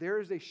 that there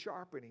is a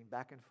sharpening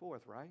back and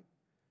forth, right?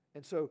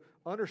 And so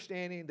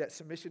understanding that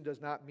submission does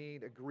not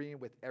mean agreeing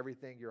with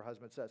everything your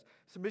husband says.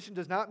 Submission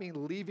does not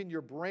mean leaving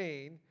your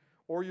brain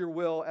or your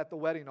will at the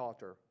wedding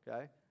altar,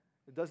 okay?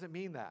 It doesn't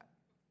mean that.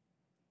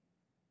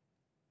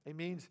 It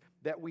means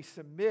that we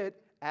submit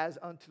as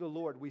unto the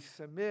Lord. We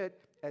submit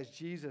as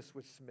Jesus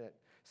would submit.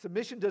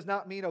 Submission does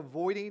not mean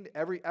avoiding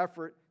every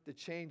effort to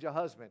change a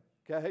husband,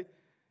 okay?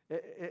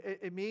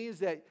 It means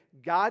that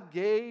God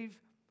gave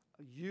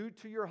you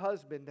to your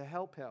husband to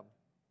help him,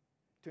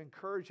 to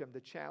encourage him, to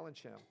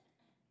challenge him.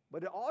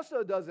 But it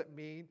also doesn't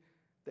mean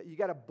that you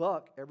got to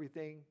buck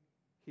everything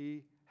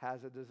he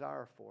has a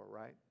desire for,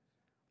 right?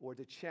 Or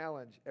to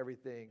challenge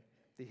everything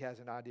that he has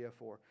an idea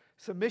for.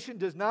 Submission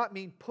does not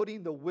mean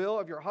putting the will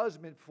of your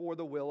husband for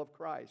the will of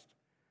Christ.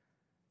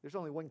 There's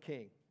only one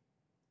king.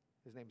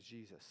 His name is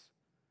Jesus.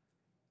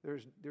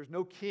 There's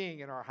no king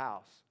in our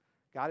house.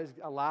 God has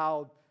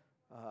allowed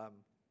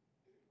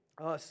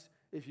us,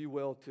 if you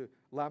will, to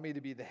allow me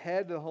to be the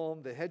head of the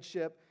home, the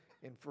headship,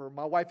 and for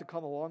my wife to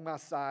come along my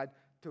side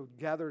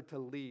together to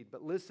lead.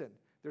 But listen,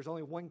 there's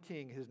only one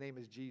king. His name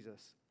is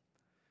Jesus.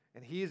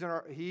 And he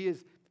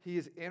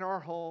is in our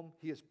home.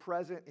 He is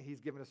present, and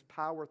he's given us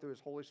power through his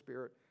Holy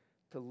Spirit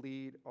to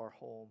lead our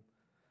home.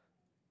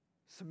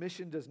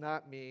 Submission does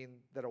not mean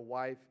that a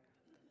wife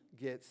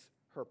gets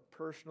her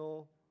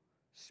personal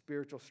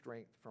spiritual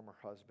strength from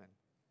her husband.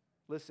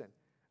 Listen,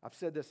 I've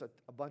said this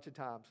a bunch of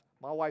times.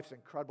 My wife's an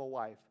incredible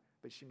wife,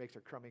 but she makes a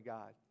crummy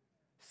God.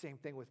 Same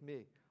thing with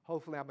me.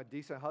 Hopefully I'm a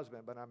decent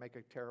husband, but I make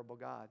a terrible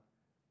God,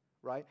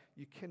 right?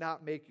 You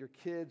cannot make your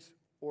kids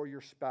or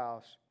your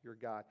spouse your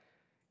God.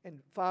 And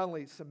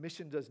finally,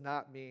 submission does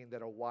not mean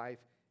that a wife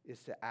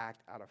is to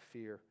act out of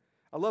fear.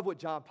 I love what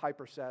John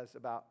Piper says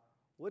about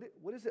what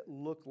does it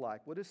look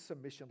like? What does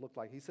submission look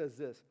like? He says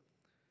this: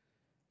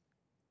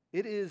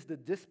 it is the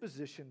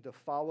disposition to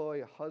follow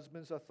a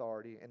husband's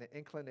authority and an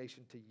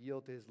inclination to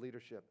yield to his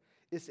leadership.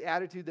 It's the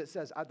attitude that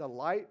says, I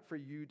delight for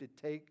you to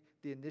take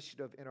the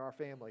initiative in our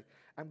family.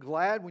 I'm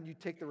glad when you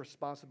take the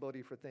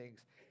responsibility for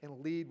things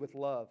and lead with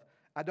love.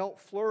 I don't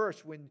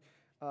flourish when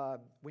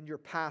you're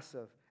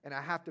passive and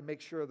I have to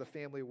make sure the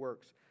family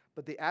works.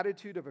 But the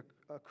attitude of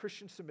a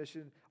Christian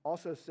submission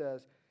also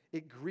says,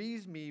 it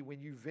grieves me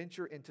when you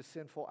venture into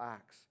sinful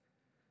acts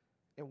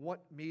and want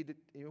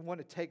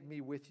to take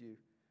me with you.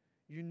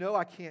 You know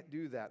I can't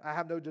do that. I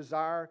have no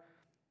desire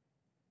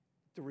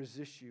to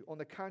resist you. On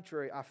the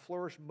contrary, I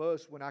flourish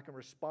most when I can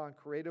respond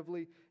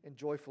creatively and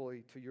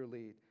joyfully to your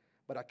lead.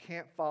 But I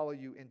can't follow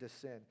you into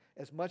sin.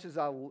 As much as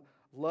I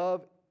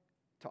love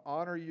to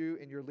honor you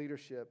in your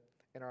leadership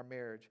in our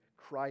marriage,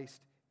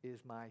 Christ is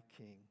my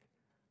King.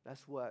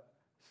 That's what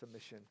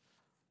submission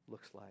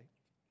looks like.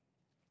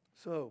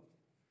 So,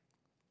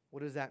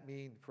 what does that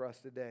mean for us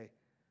today?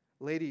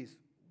 Ladies,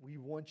 we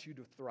want you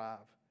to thrive.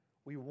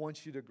 We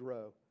want you to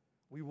grow.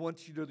 We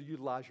want you to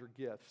utilize your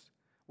gifts.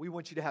 We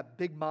want you to have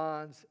big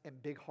minds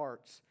and big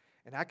hearts.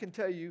 And I can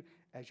tell you,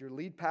 as your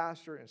lead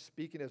pastor and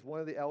speaking as one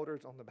of the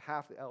elders on the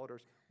behalf of the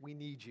elders, we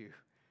need you.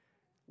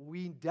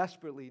 We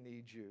desperately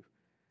need you.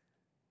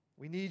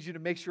 We need you to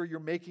make sure you're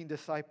making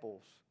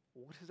disciples.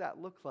 What does that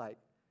look like?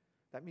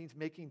 That means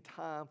making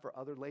time for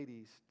other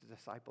ladies to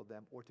disciple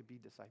them or to be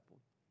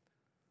discipled.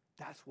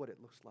 That's what it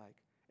looks like.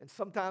 And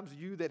sometimes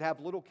you that have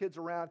little kids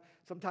around,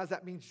 sometimes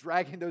that means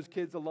dragging those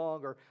kids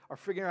along or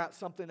figuring out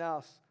something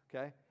else,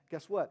 okay?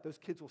 Guess what? Those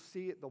kids will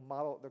see it, they'll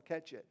model it, they'll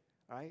catch it,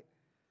 right?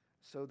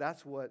 So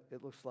that's what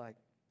it looks like.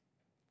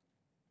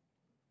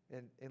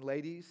 And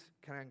ladies,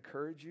 can I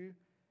encourage you?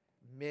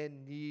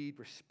 Men need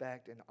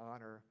respect and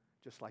honor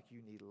just like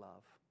you need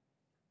love.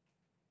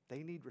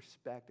 They need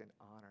respect and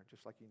honor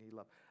just like you need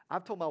love.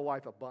 I've told my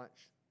wife a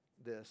bunch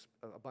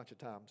of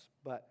times,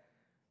 but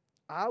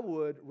I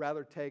would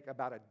rather take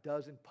about a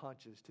dozen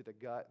punches to the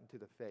gut and to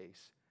the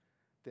face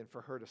than for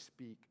her to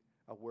speak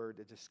a word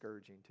that's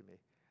discouraging to me.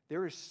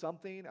 There is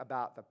something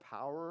about the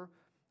power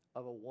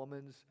of a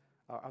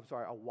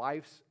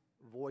wife's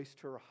voice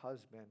to her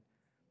husband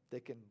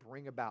that can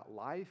bring about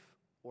life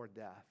or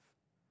death.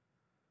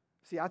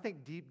 See, I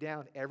think deep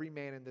down, every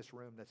man in this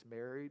room that's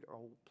married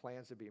or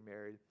plans to be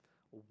married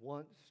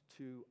wants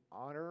to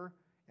honor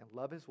and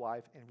love his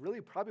wife and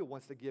really probably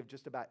wants to give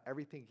just about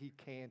everything he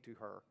can to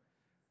her.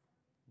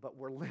 But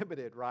we're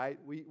limited, right?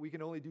 We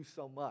can only do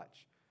so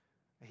much.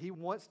 He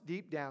wants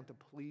deep down to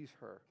please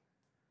her.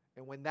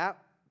 And when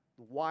that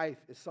wife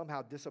is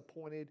somehow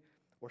disappointed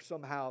or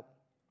somehow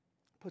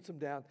puts him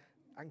down,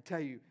 I can tell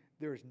you,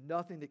 there is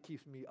nothing that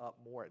keeps me up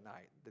more at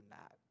night than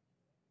that.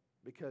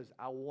 Because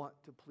I want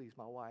to please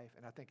my wife.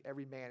 And I think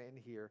every man in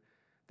here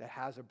that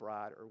has a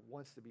bride or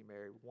wants to be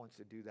married wants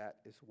to do that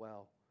as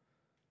well.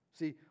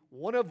 See,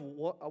 one of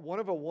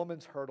a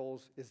woman's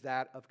hurdles is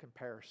that of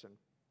comparison.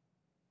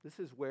 This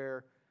is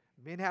where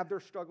men have their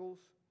struggles,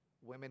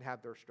 women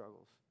have their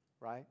struggles,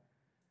 right?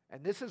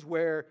 And this is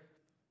where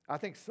I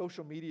think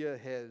social media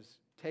has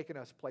taken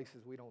us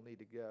places we don't need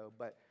to go.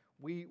 But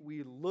we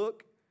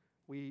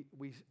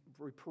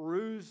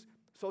peruse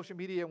social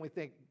media and we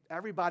think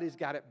everybody's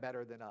got it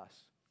better than us.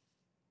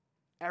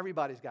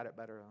 Everybody's got it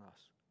better than us.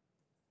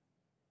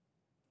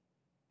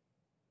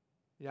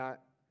 I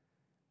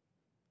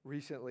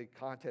recently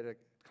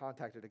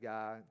contacted a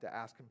guy to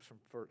ask him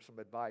for some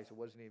advice. It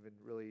wasn't even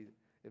really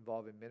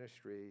involved in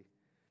ministry.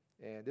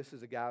 And this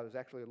is a guy who was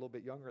actually a little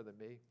bit younger than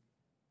me.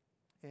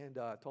 And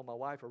told my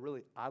wife I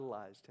really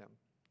idolized him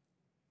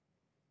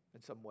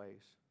in some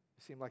ways.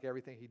 It seemed like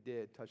everything he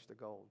did touched the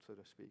gold, so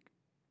to speak.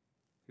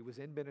 He was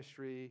in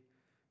ministry,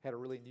 had a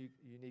really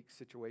unique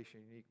situation,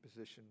 unique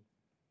position.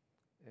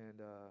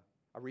 And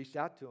I reached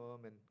out to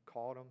him and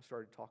called him,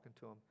 started talking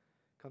to him.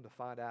 Come to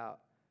find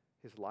out,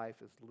 his life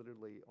is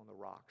literally on the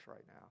rocks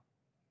right now.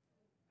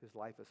 His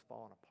life has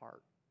fallen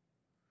apart.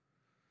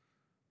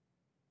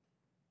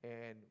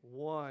 And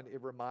one,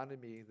 it reminded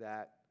me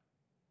that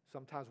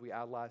sometimes we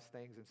idolize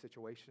things in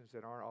situations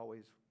that aren't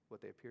always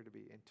what they appear to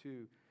be. And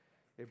two,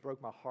 it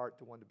broke my heart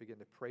to want to begin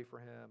to pray for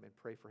him and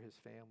pray for his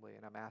family.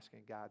 And I'm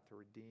asking God to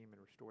redeem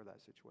and restore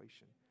that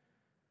situation.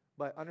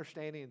 But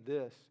understanding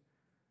this,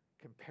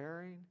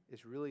 comparing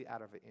is really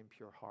out of an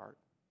impure heart.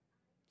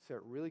 So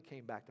it really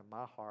came back to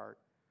my heart,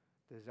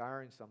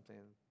 desiring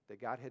something that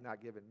God had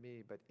not given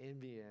me, but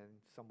envying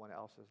someone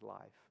else's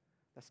life.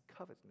 That's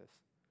covetousness.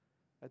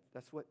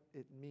 That's what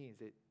it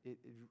means. It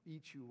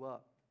eats you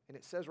up. And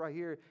it says right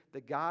here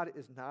that God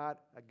is not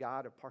a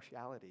God of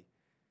partiality.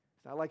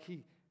 It's not like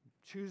he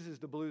chooses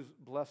to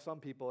bless some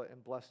people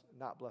and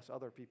not bless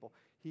other people.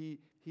 He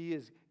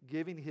is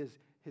giving his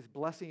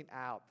blessing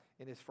out,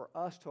 and it's for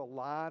us to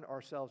align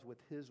ourselves with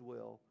his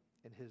will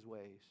and his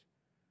ways.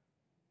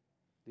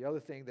 The other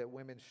thing that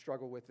women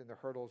struggle with in the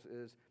hurdles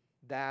is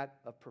that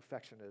of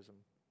perfectionism.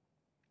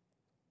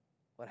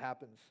 What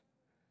happens?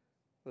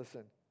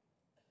 Listen,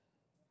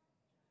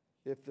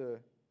 if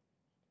the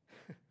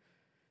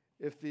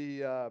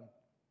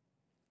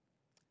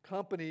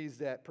companies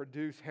that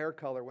produce hair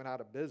color went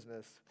out of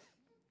business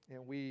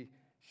and we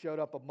showed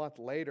up a month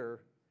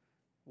later,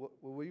 will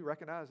we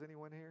recognize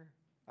anyone here?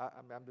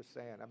 I'm just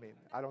saying. I mean,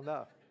 I don't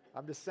know.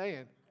 I'm just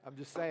saying.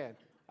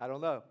 I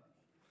don't know.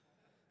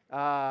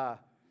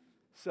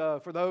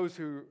 So for those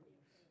who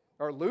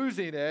are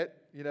losing it,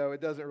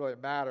 it doesn't really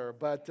matter.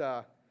 But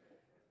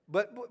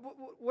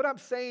what I'm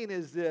saying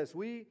is this: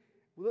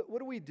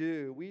 what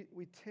do?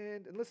 We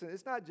tend, and listen,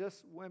 it's not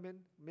just women;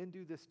 men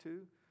do this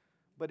too.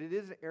 But it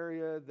is an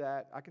area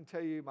that I can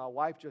tell you. My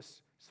wife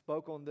just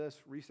spoke on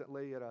this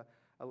recently at a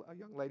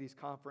young ladies'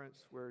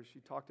 conference where she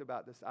talked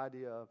about this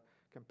idea of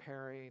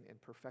comparing and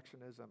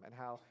perfectionism and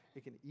how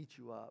it can eat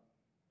you up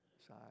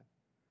inside.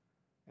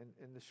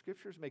 And the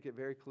scriptures make it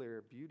very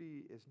clear,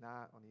 beauty is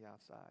not on the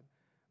outside.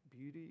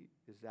 Beauty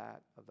is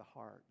that of the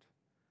heart.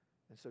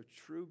 And so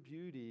true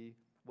beauty,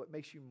 what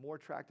makes you more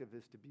attractive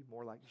is to be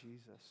more like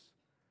Jesus.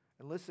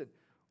 And listen,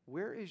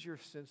 where is your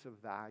sense of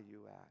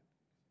value at?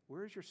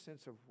 Where is your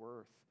sense of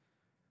worth?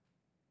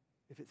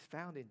 If it's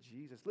found in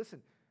Jesus.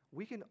 Listen,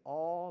 we can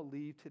all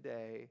leave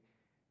today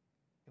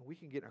and we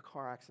can get in a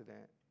car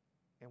accident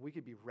and we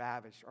could be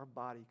ravished. Our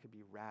body could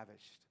be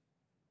ravished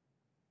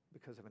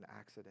because of an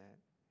accident.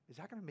 Is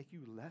that going to make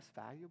you less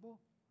valuable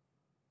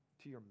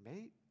to your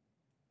mate?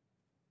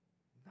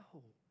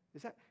 No.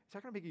 Is that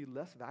going to make you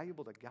less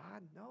valuable to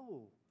God?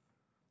 No.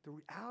 The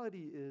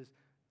reality is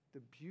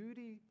the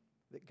beauty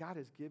that God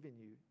has given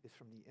you is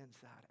from the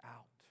inside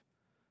out.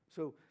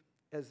 So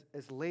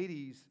as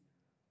ladies,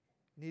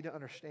 need to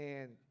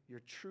understand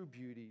your true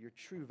beauty, your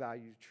true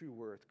value, your true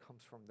worth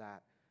comes from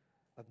that,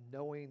 of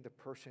knowing the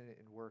person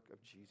and work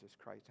of Jesus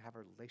Christ, to have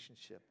a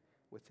relationship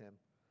with him.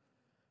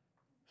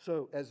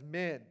 So as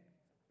men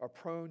are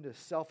prone to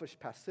selfish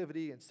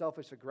passivity and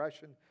selfish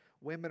aggression,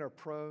 women are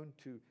prone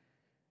to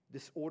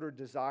disordered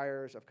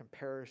desires of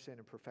comparison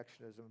and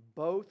perfectionism.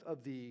 Both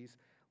of these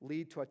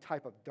lead to a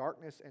type of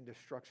darkness and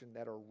destruction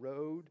that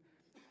erode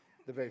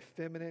the very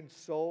feminine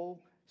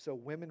soul. So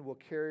women will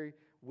carry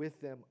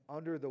with them,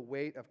 under the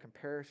weight of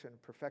comparison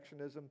and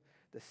perfectionism,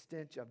 the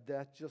stench of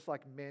death, just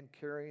like men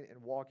carrying and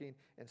walking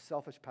in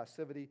selfish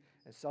passivity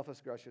and selfish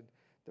aggression,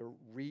 the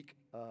reek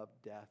of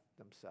death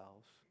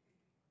themselves.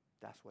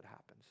 That's what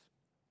happens.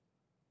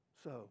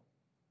 So,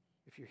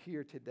 if you're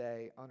here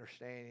today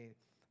understanding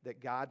that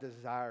God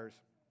desires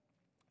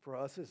for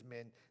us as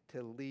men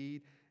to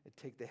lead and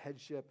take the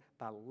headship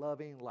by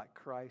loving like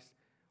Christ,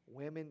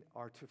 women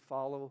are to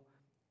follow,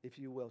 if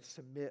you will,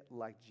 submit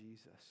like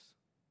Jesus.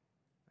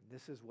 And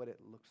this is what it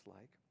looks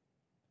like.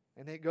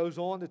 And it goes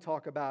on to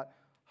talk about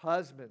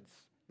husbands.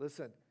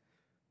 Listen,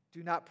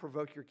 do not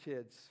provoke your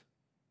kids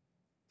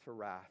to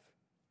wrath.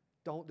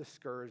 Don't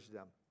discourage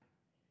them.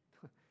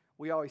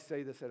 We always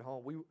say this at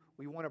home.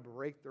 We want to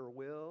break their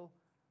will,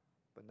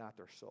 but not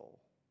their soul,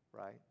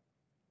 right?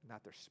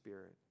 Not their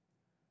spirit.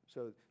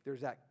 So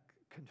there's that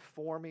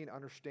conforming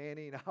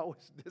understanding. I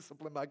always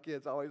discipline my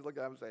kids. I always look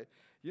at them and say,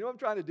 you know what I'm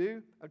trying to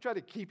do? I'm trying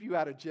to keep you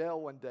out of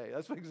jail one day.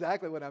 That's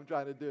exactly what I'm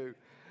trying to do.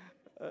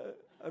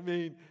 I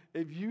mean,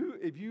 if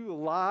you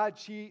lie,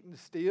 cheat, and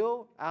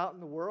steal out in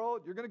the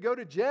world, you're going to go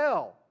to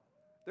jail.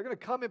 They're going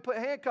to come and put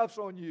handcuffs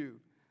on you,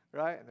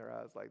 right? And their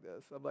eyes like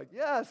this. I'm like,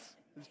 yes,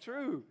 it's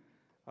true.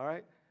 All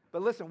right?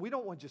 But listen, we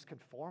don't want just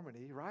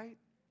conformity, right?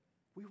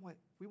 We want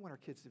our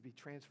kids to be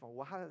transformed.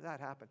 Well, how does that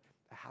happen?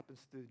 It happens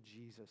through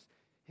Jesus.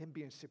 Him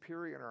being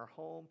superior in our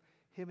home,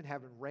 him and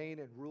having reign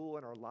and rule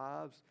in our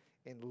lives,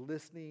 and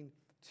listening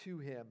to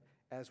him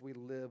as we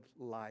live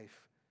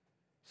life.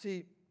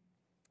 See,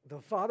 the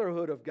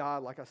fatherhood of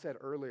God, like I said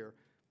earlier,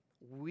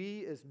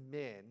 we as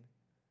men,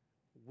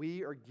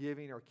 we are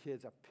giving our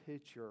kids a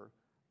picture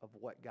of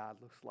what God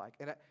looks like.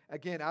 And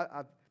again,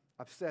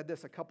 I've said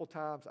this a couple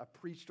times. I've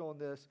preached on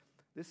this.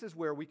 This is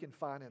where we can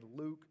find in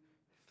Luke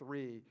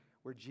 3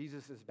 where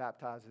Jesus is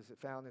baptized. Is it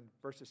found in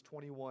verses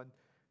 21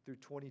 through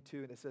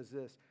 22? And it says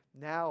this: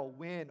 Now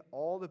when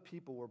all the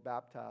people were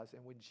baptized,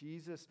 and when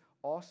Jesus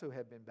also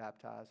had been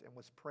baptized and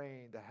was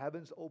praying, the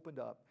heavens opened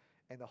up,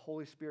 and the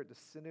Holy Spirit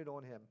descended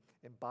on him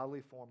in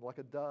bodily form like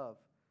a dove.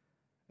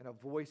 And a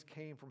voice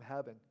came from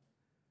heaven: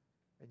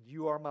 And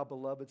you are my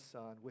beloved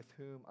Son, with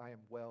whom I am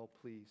well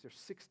pleased. There's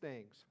 6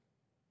 things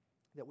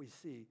that we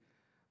see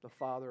the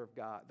fatherhood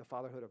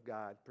of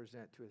God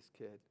present to his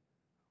kid.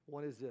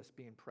 One is this: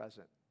 being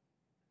present.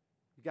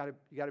 You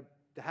got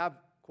to have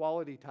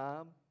quality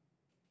time.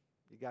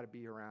 You got to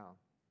be around.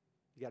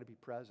 You got to be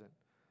present.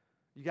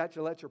 You got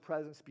to let your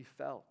presence be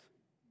felt,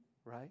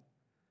 right?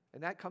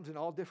 And that comes in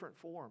all different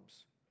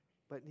forms,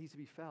 but it needs to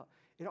be felt.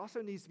 It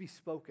also needs to be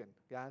spoken,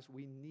 guys.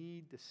 We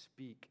need to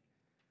speak.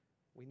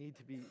 We need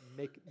to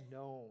make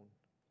known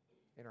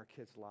in our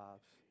kids'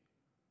 lives.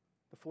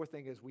 The 4th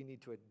thing is we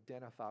need to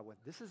identify with,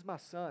 this is my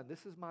son,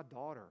 this is my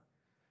daughter.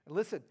 And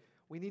listen,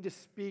 we need to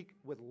speak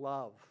with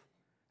love.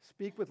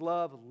 Speak with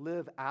love,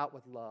 live out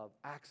with love,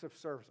 acts of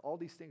service, all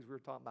these things we were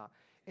talking about.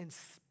 And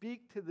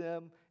speak to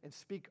them and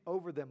speak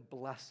over them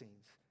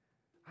blessings.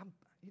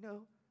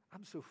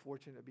 I'm so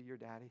fortunate to be your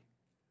daddy.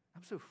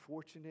 I'm so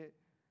fortunate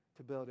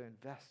to be able to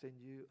invest in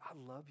you. I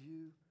love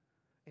you.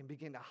 And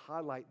begin to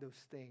highlight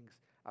those things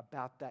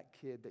about that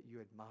kid that you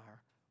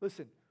admire.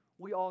 Listen,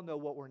 we all know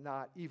what we're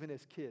not, even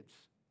as kids.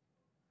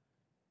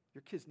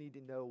 Your kids need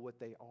to know what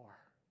they are.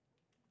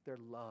 They're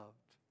loved,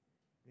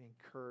 they're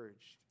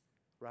encouraged,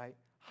 right?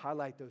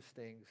 Highlight those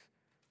things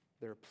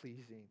that are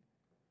pleasing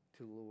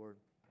to the Lord.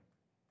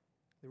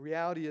 The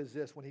reality is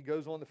this: when he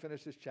goes on to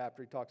finish this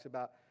chapter, he talks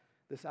about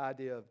this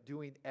idea of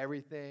doing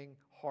everything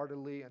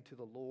heartily unto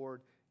the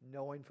Lord,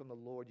 knowing from the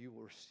Lord you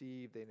will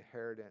receive the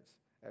inheritance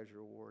as your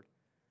reward,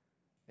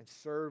 and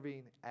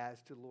serving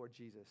as to the Lord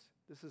Jesus.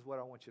 This is what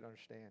I want you to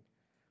understand.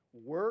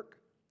 Work,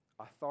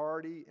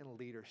 authority, and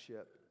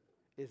leadership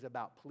is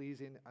about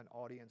pleasing an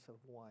audience of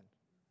one,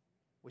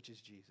 which is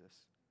Jesus.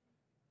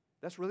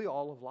 That's really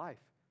all of life.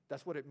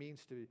 That's what it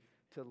means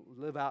to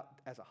live out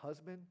as a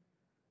husband.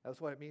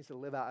 That's what it means to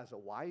live out as a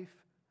wife.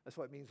 That's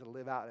what it means to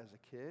live out as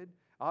a kid.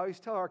 I always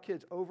tell our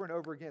kids over and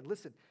over again,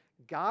 listen,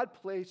 God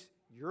placed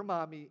your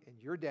mommy and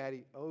your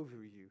daddy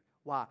over you.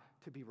 Why?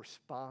 To be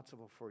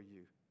responsible for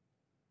you.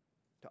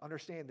 To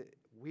understand that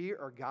we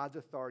are God's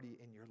authority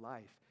in your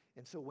life.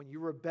 And so when you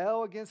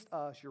rebel against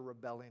us, you're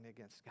rebelling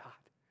against God.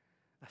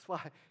 That's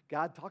why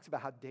God talks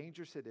about how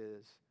dangerous it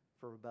is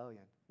for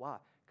rebellion. Why?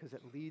 Because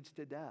it leads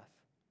to death,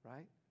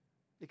 right?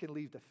 It can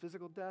lead to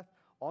physical death.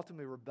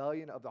 Ultimately,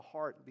 rebellion of the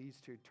heart leads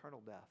to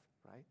eternal death,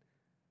 right?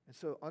 And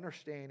so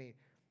understanding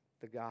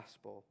the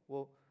gospel.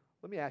 Well,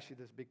 let me ask you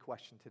this big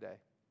question today.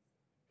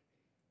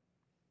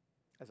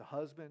 As a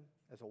husband,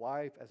 as a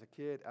wife, as a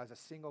kid, as a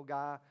single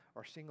guy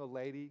or single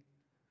lady,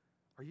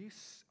 are you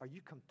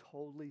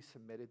totally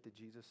submitted to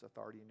Jesus'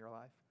 authority in your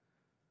life?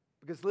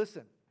 Because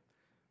listen,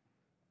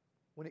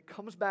 when it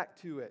comes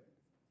back to it,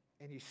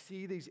 and you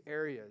see these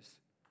areas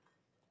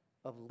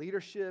of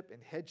leadership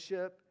and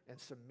headship and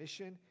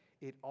submission,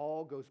 it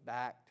all goes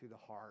back to the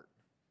heart.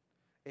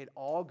 It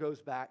all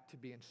goes back to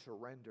being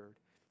surrendered.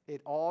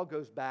 It all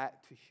goes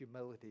back to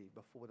humility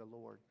before the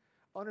Lord.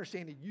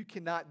 Understanding you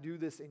cannot do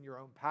this in your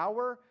own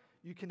power.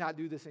 You cannot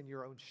do this in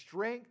your own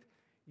strength.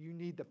 You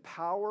need the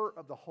power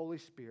of the Holy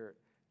Spirit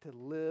to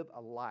live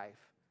a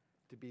life,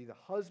 to be the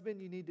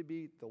husband you need to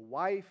be, the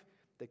wife,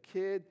 the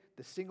kid,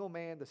 the single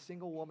man, the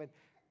single woman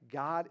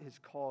God has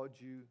called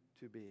you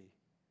to be.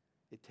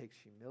 It takes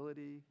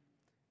humility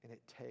and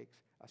it takes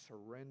a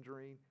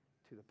surrendering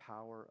to the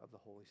power of the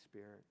Holy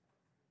Spirit.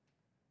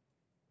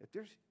 If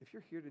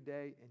you're here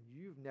today and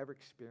you've never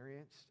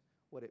experienced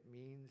what it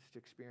means to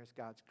experience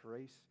God's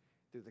grace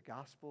through the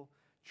gospel,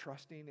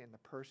 trusting in the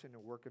person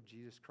and work of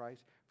Jesus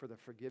Christ for the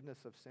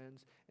forgiveness of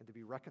sins and to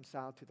be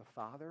reconciled to the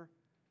Father,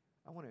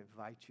 I want to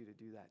invite you to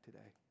do that today.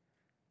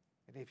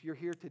 And if you're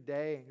here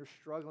today and you're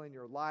struggling in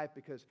your life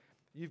because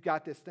you've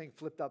got this thing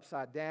flipped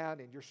upside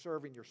down and you're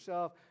serving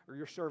yourself or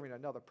you're serving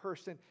another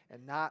person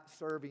and not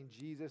serving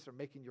Jesus or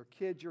making your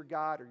kids your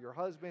God or your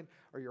husband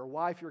or your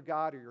wife your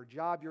God or your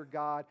job your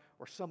God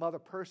or some other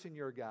person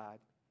your God,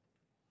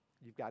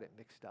 you've got it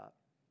mixed up.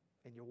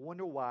 And you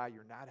wonder why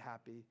you're not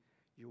happy.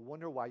 You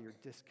wonder why you're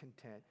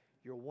discontent.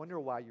 You wonder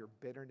why your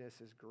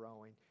bitterness is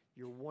growing.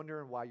 You're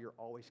wondering why you're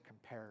always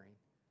comparing.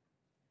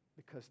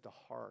 Because the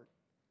heart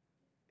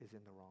is in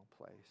the wrong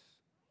place.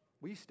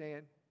 Will you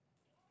stand?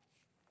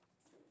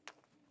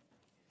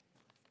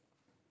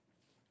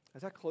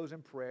 As I close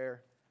in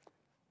prayer,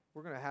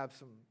 we're going to have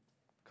some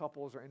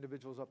couples or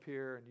individuals up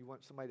here and you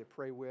want somebody to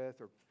pray with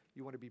or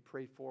you want to be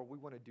prayed for. We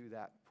want to do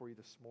that for you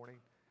this morning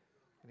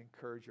and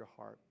encourage your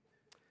heart.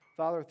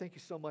 Father, thank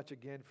you so much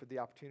again for the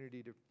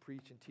opportunity to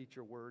preach and teach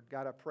your word.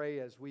 God, I pray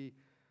as we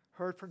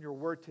heard from your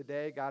word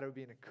today, God, it would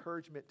be an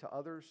encouragement to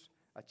others,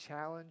 a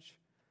challenge.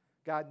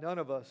 God, none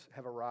of us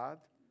have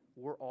arrived.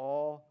 We're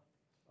all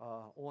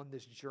on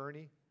this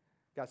journey.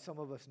 God, some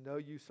of us know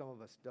you, some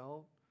of us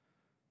don't.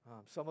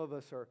 Some of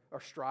us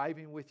are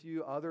striving with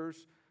you.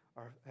 Others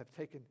have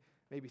taken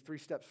maybe 3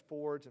 steps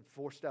forwards and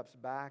 4 steps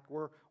back.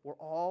 We're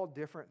all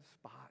different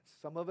spots.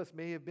 Some of us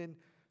may have been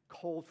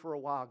cold for a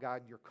while,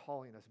 God, and you're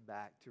calling us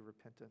back to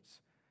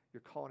repentance.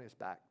 You're calling us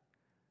back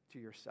to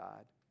your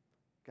side.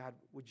 God,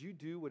 would you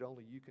do what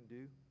only you can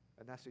do?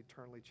 And that's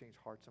eternally change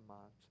hearts and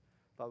minds.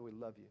 Father, we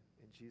love you.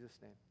 In Jesus'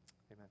 name,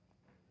 amen.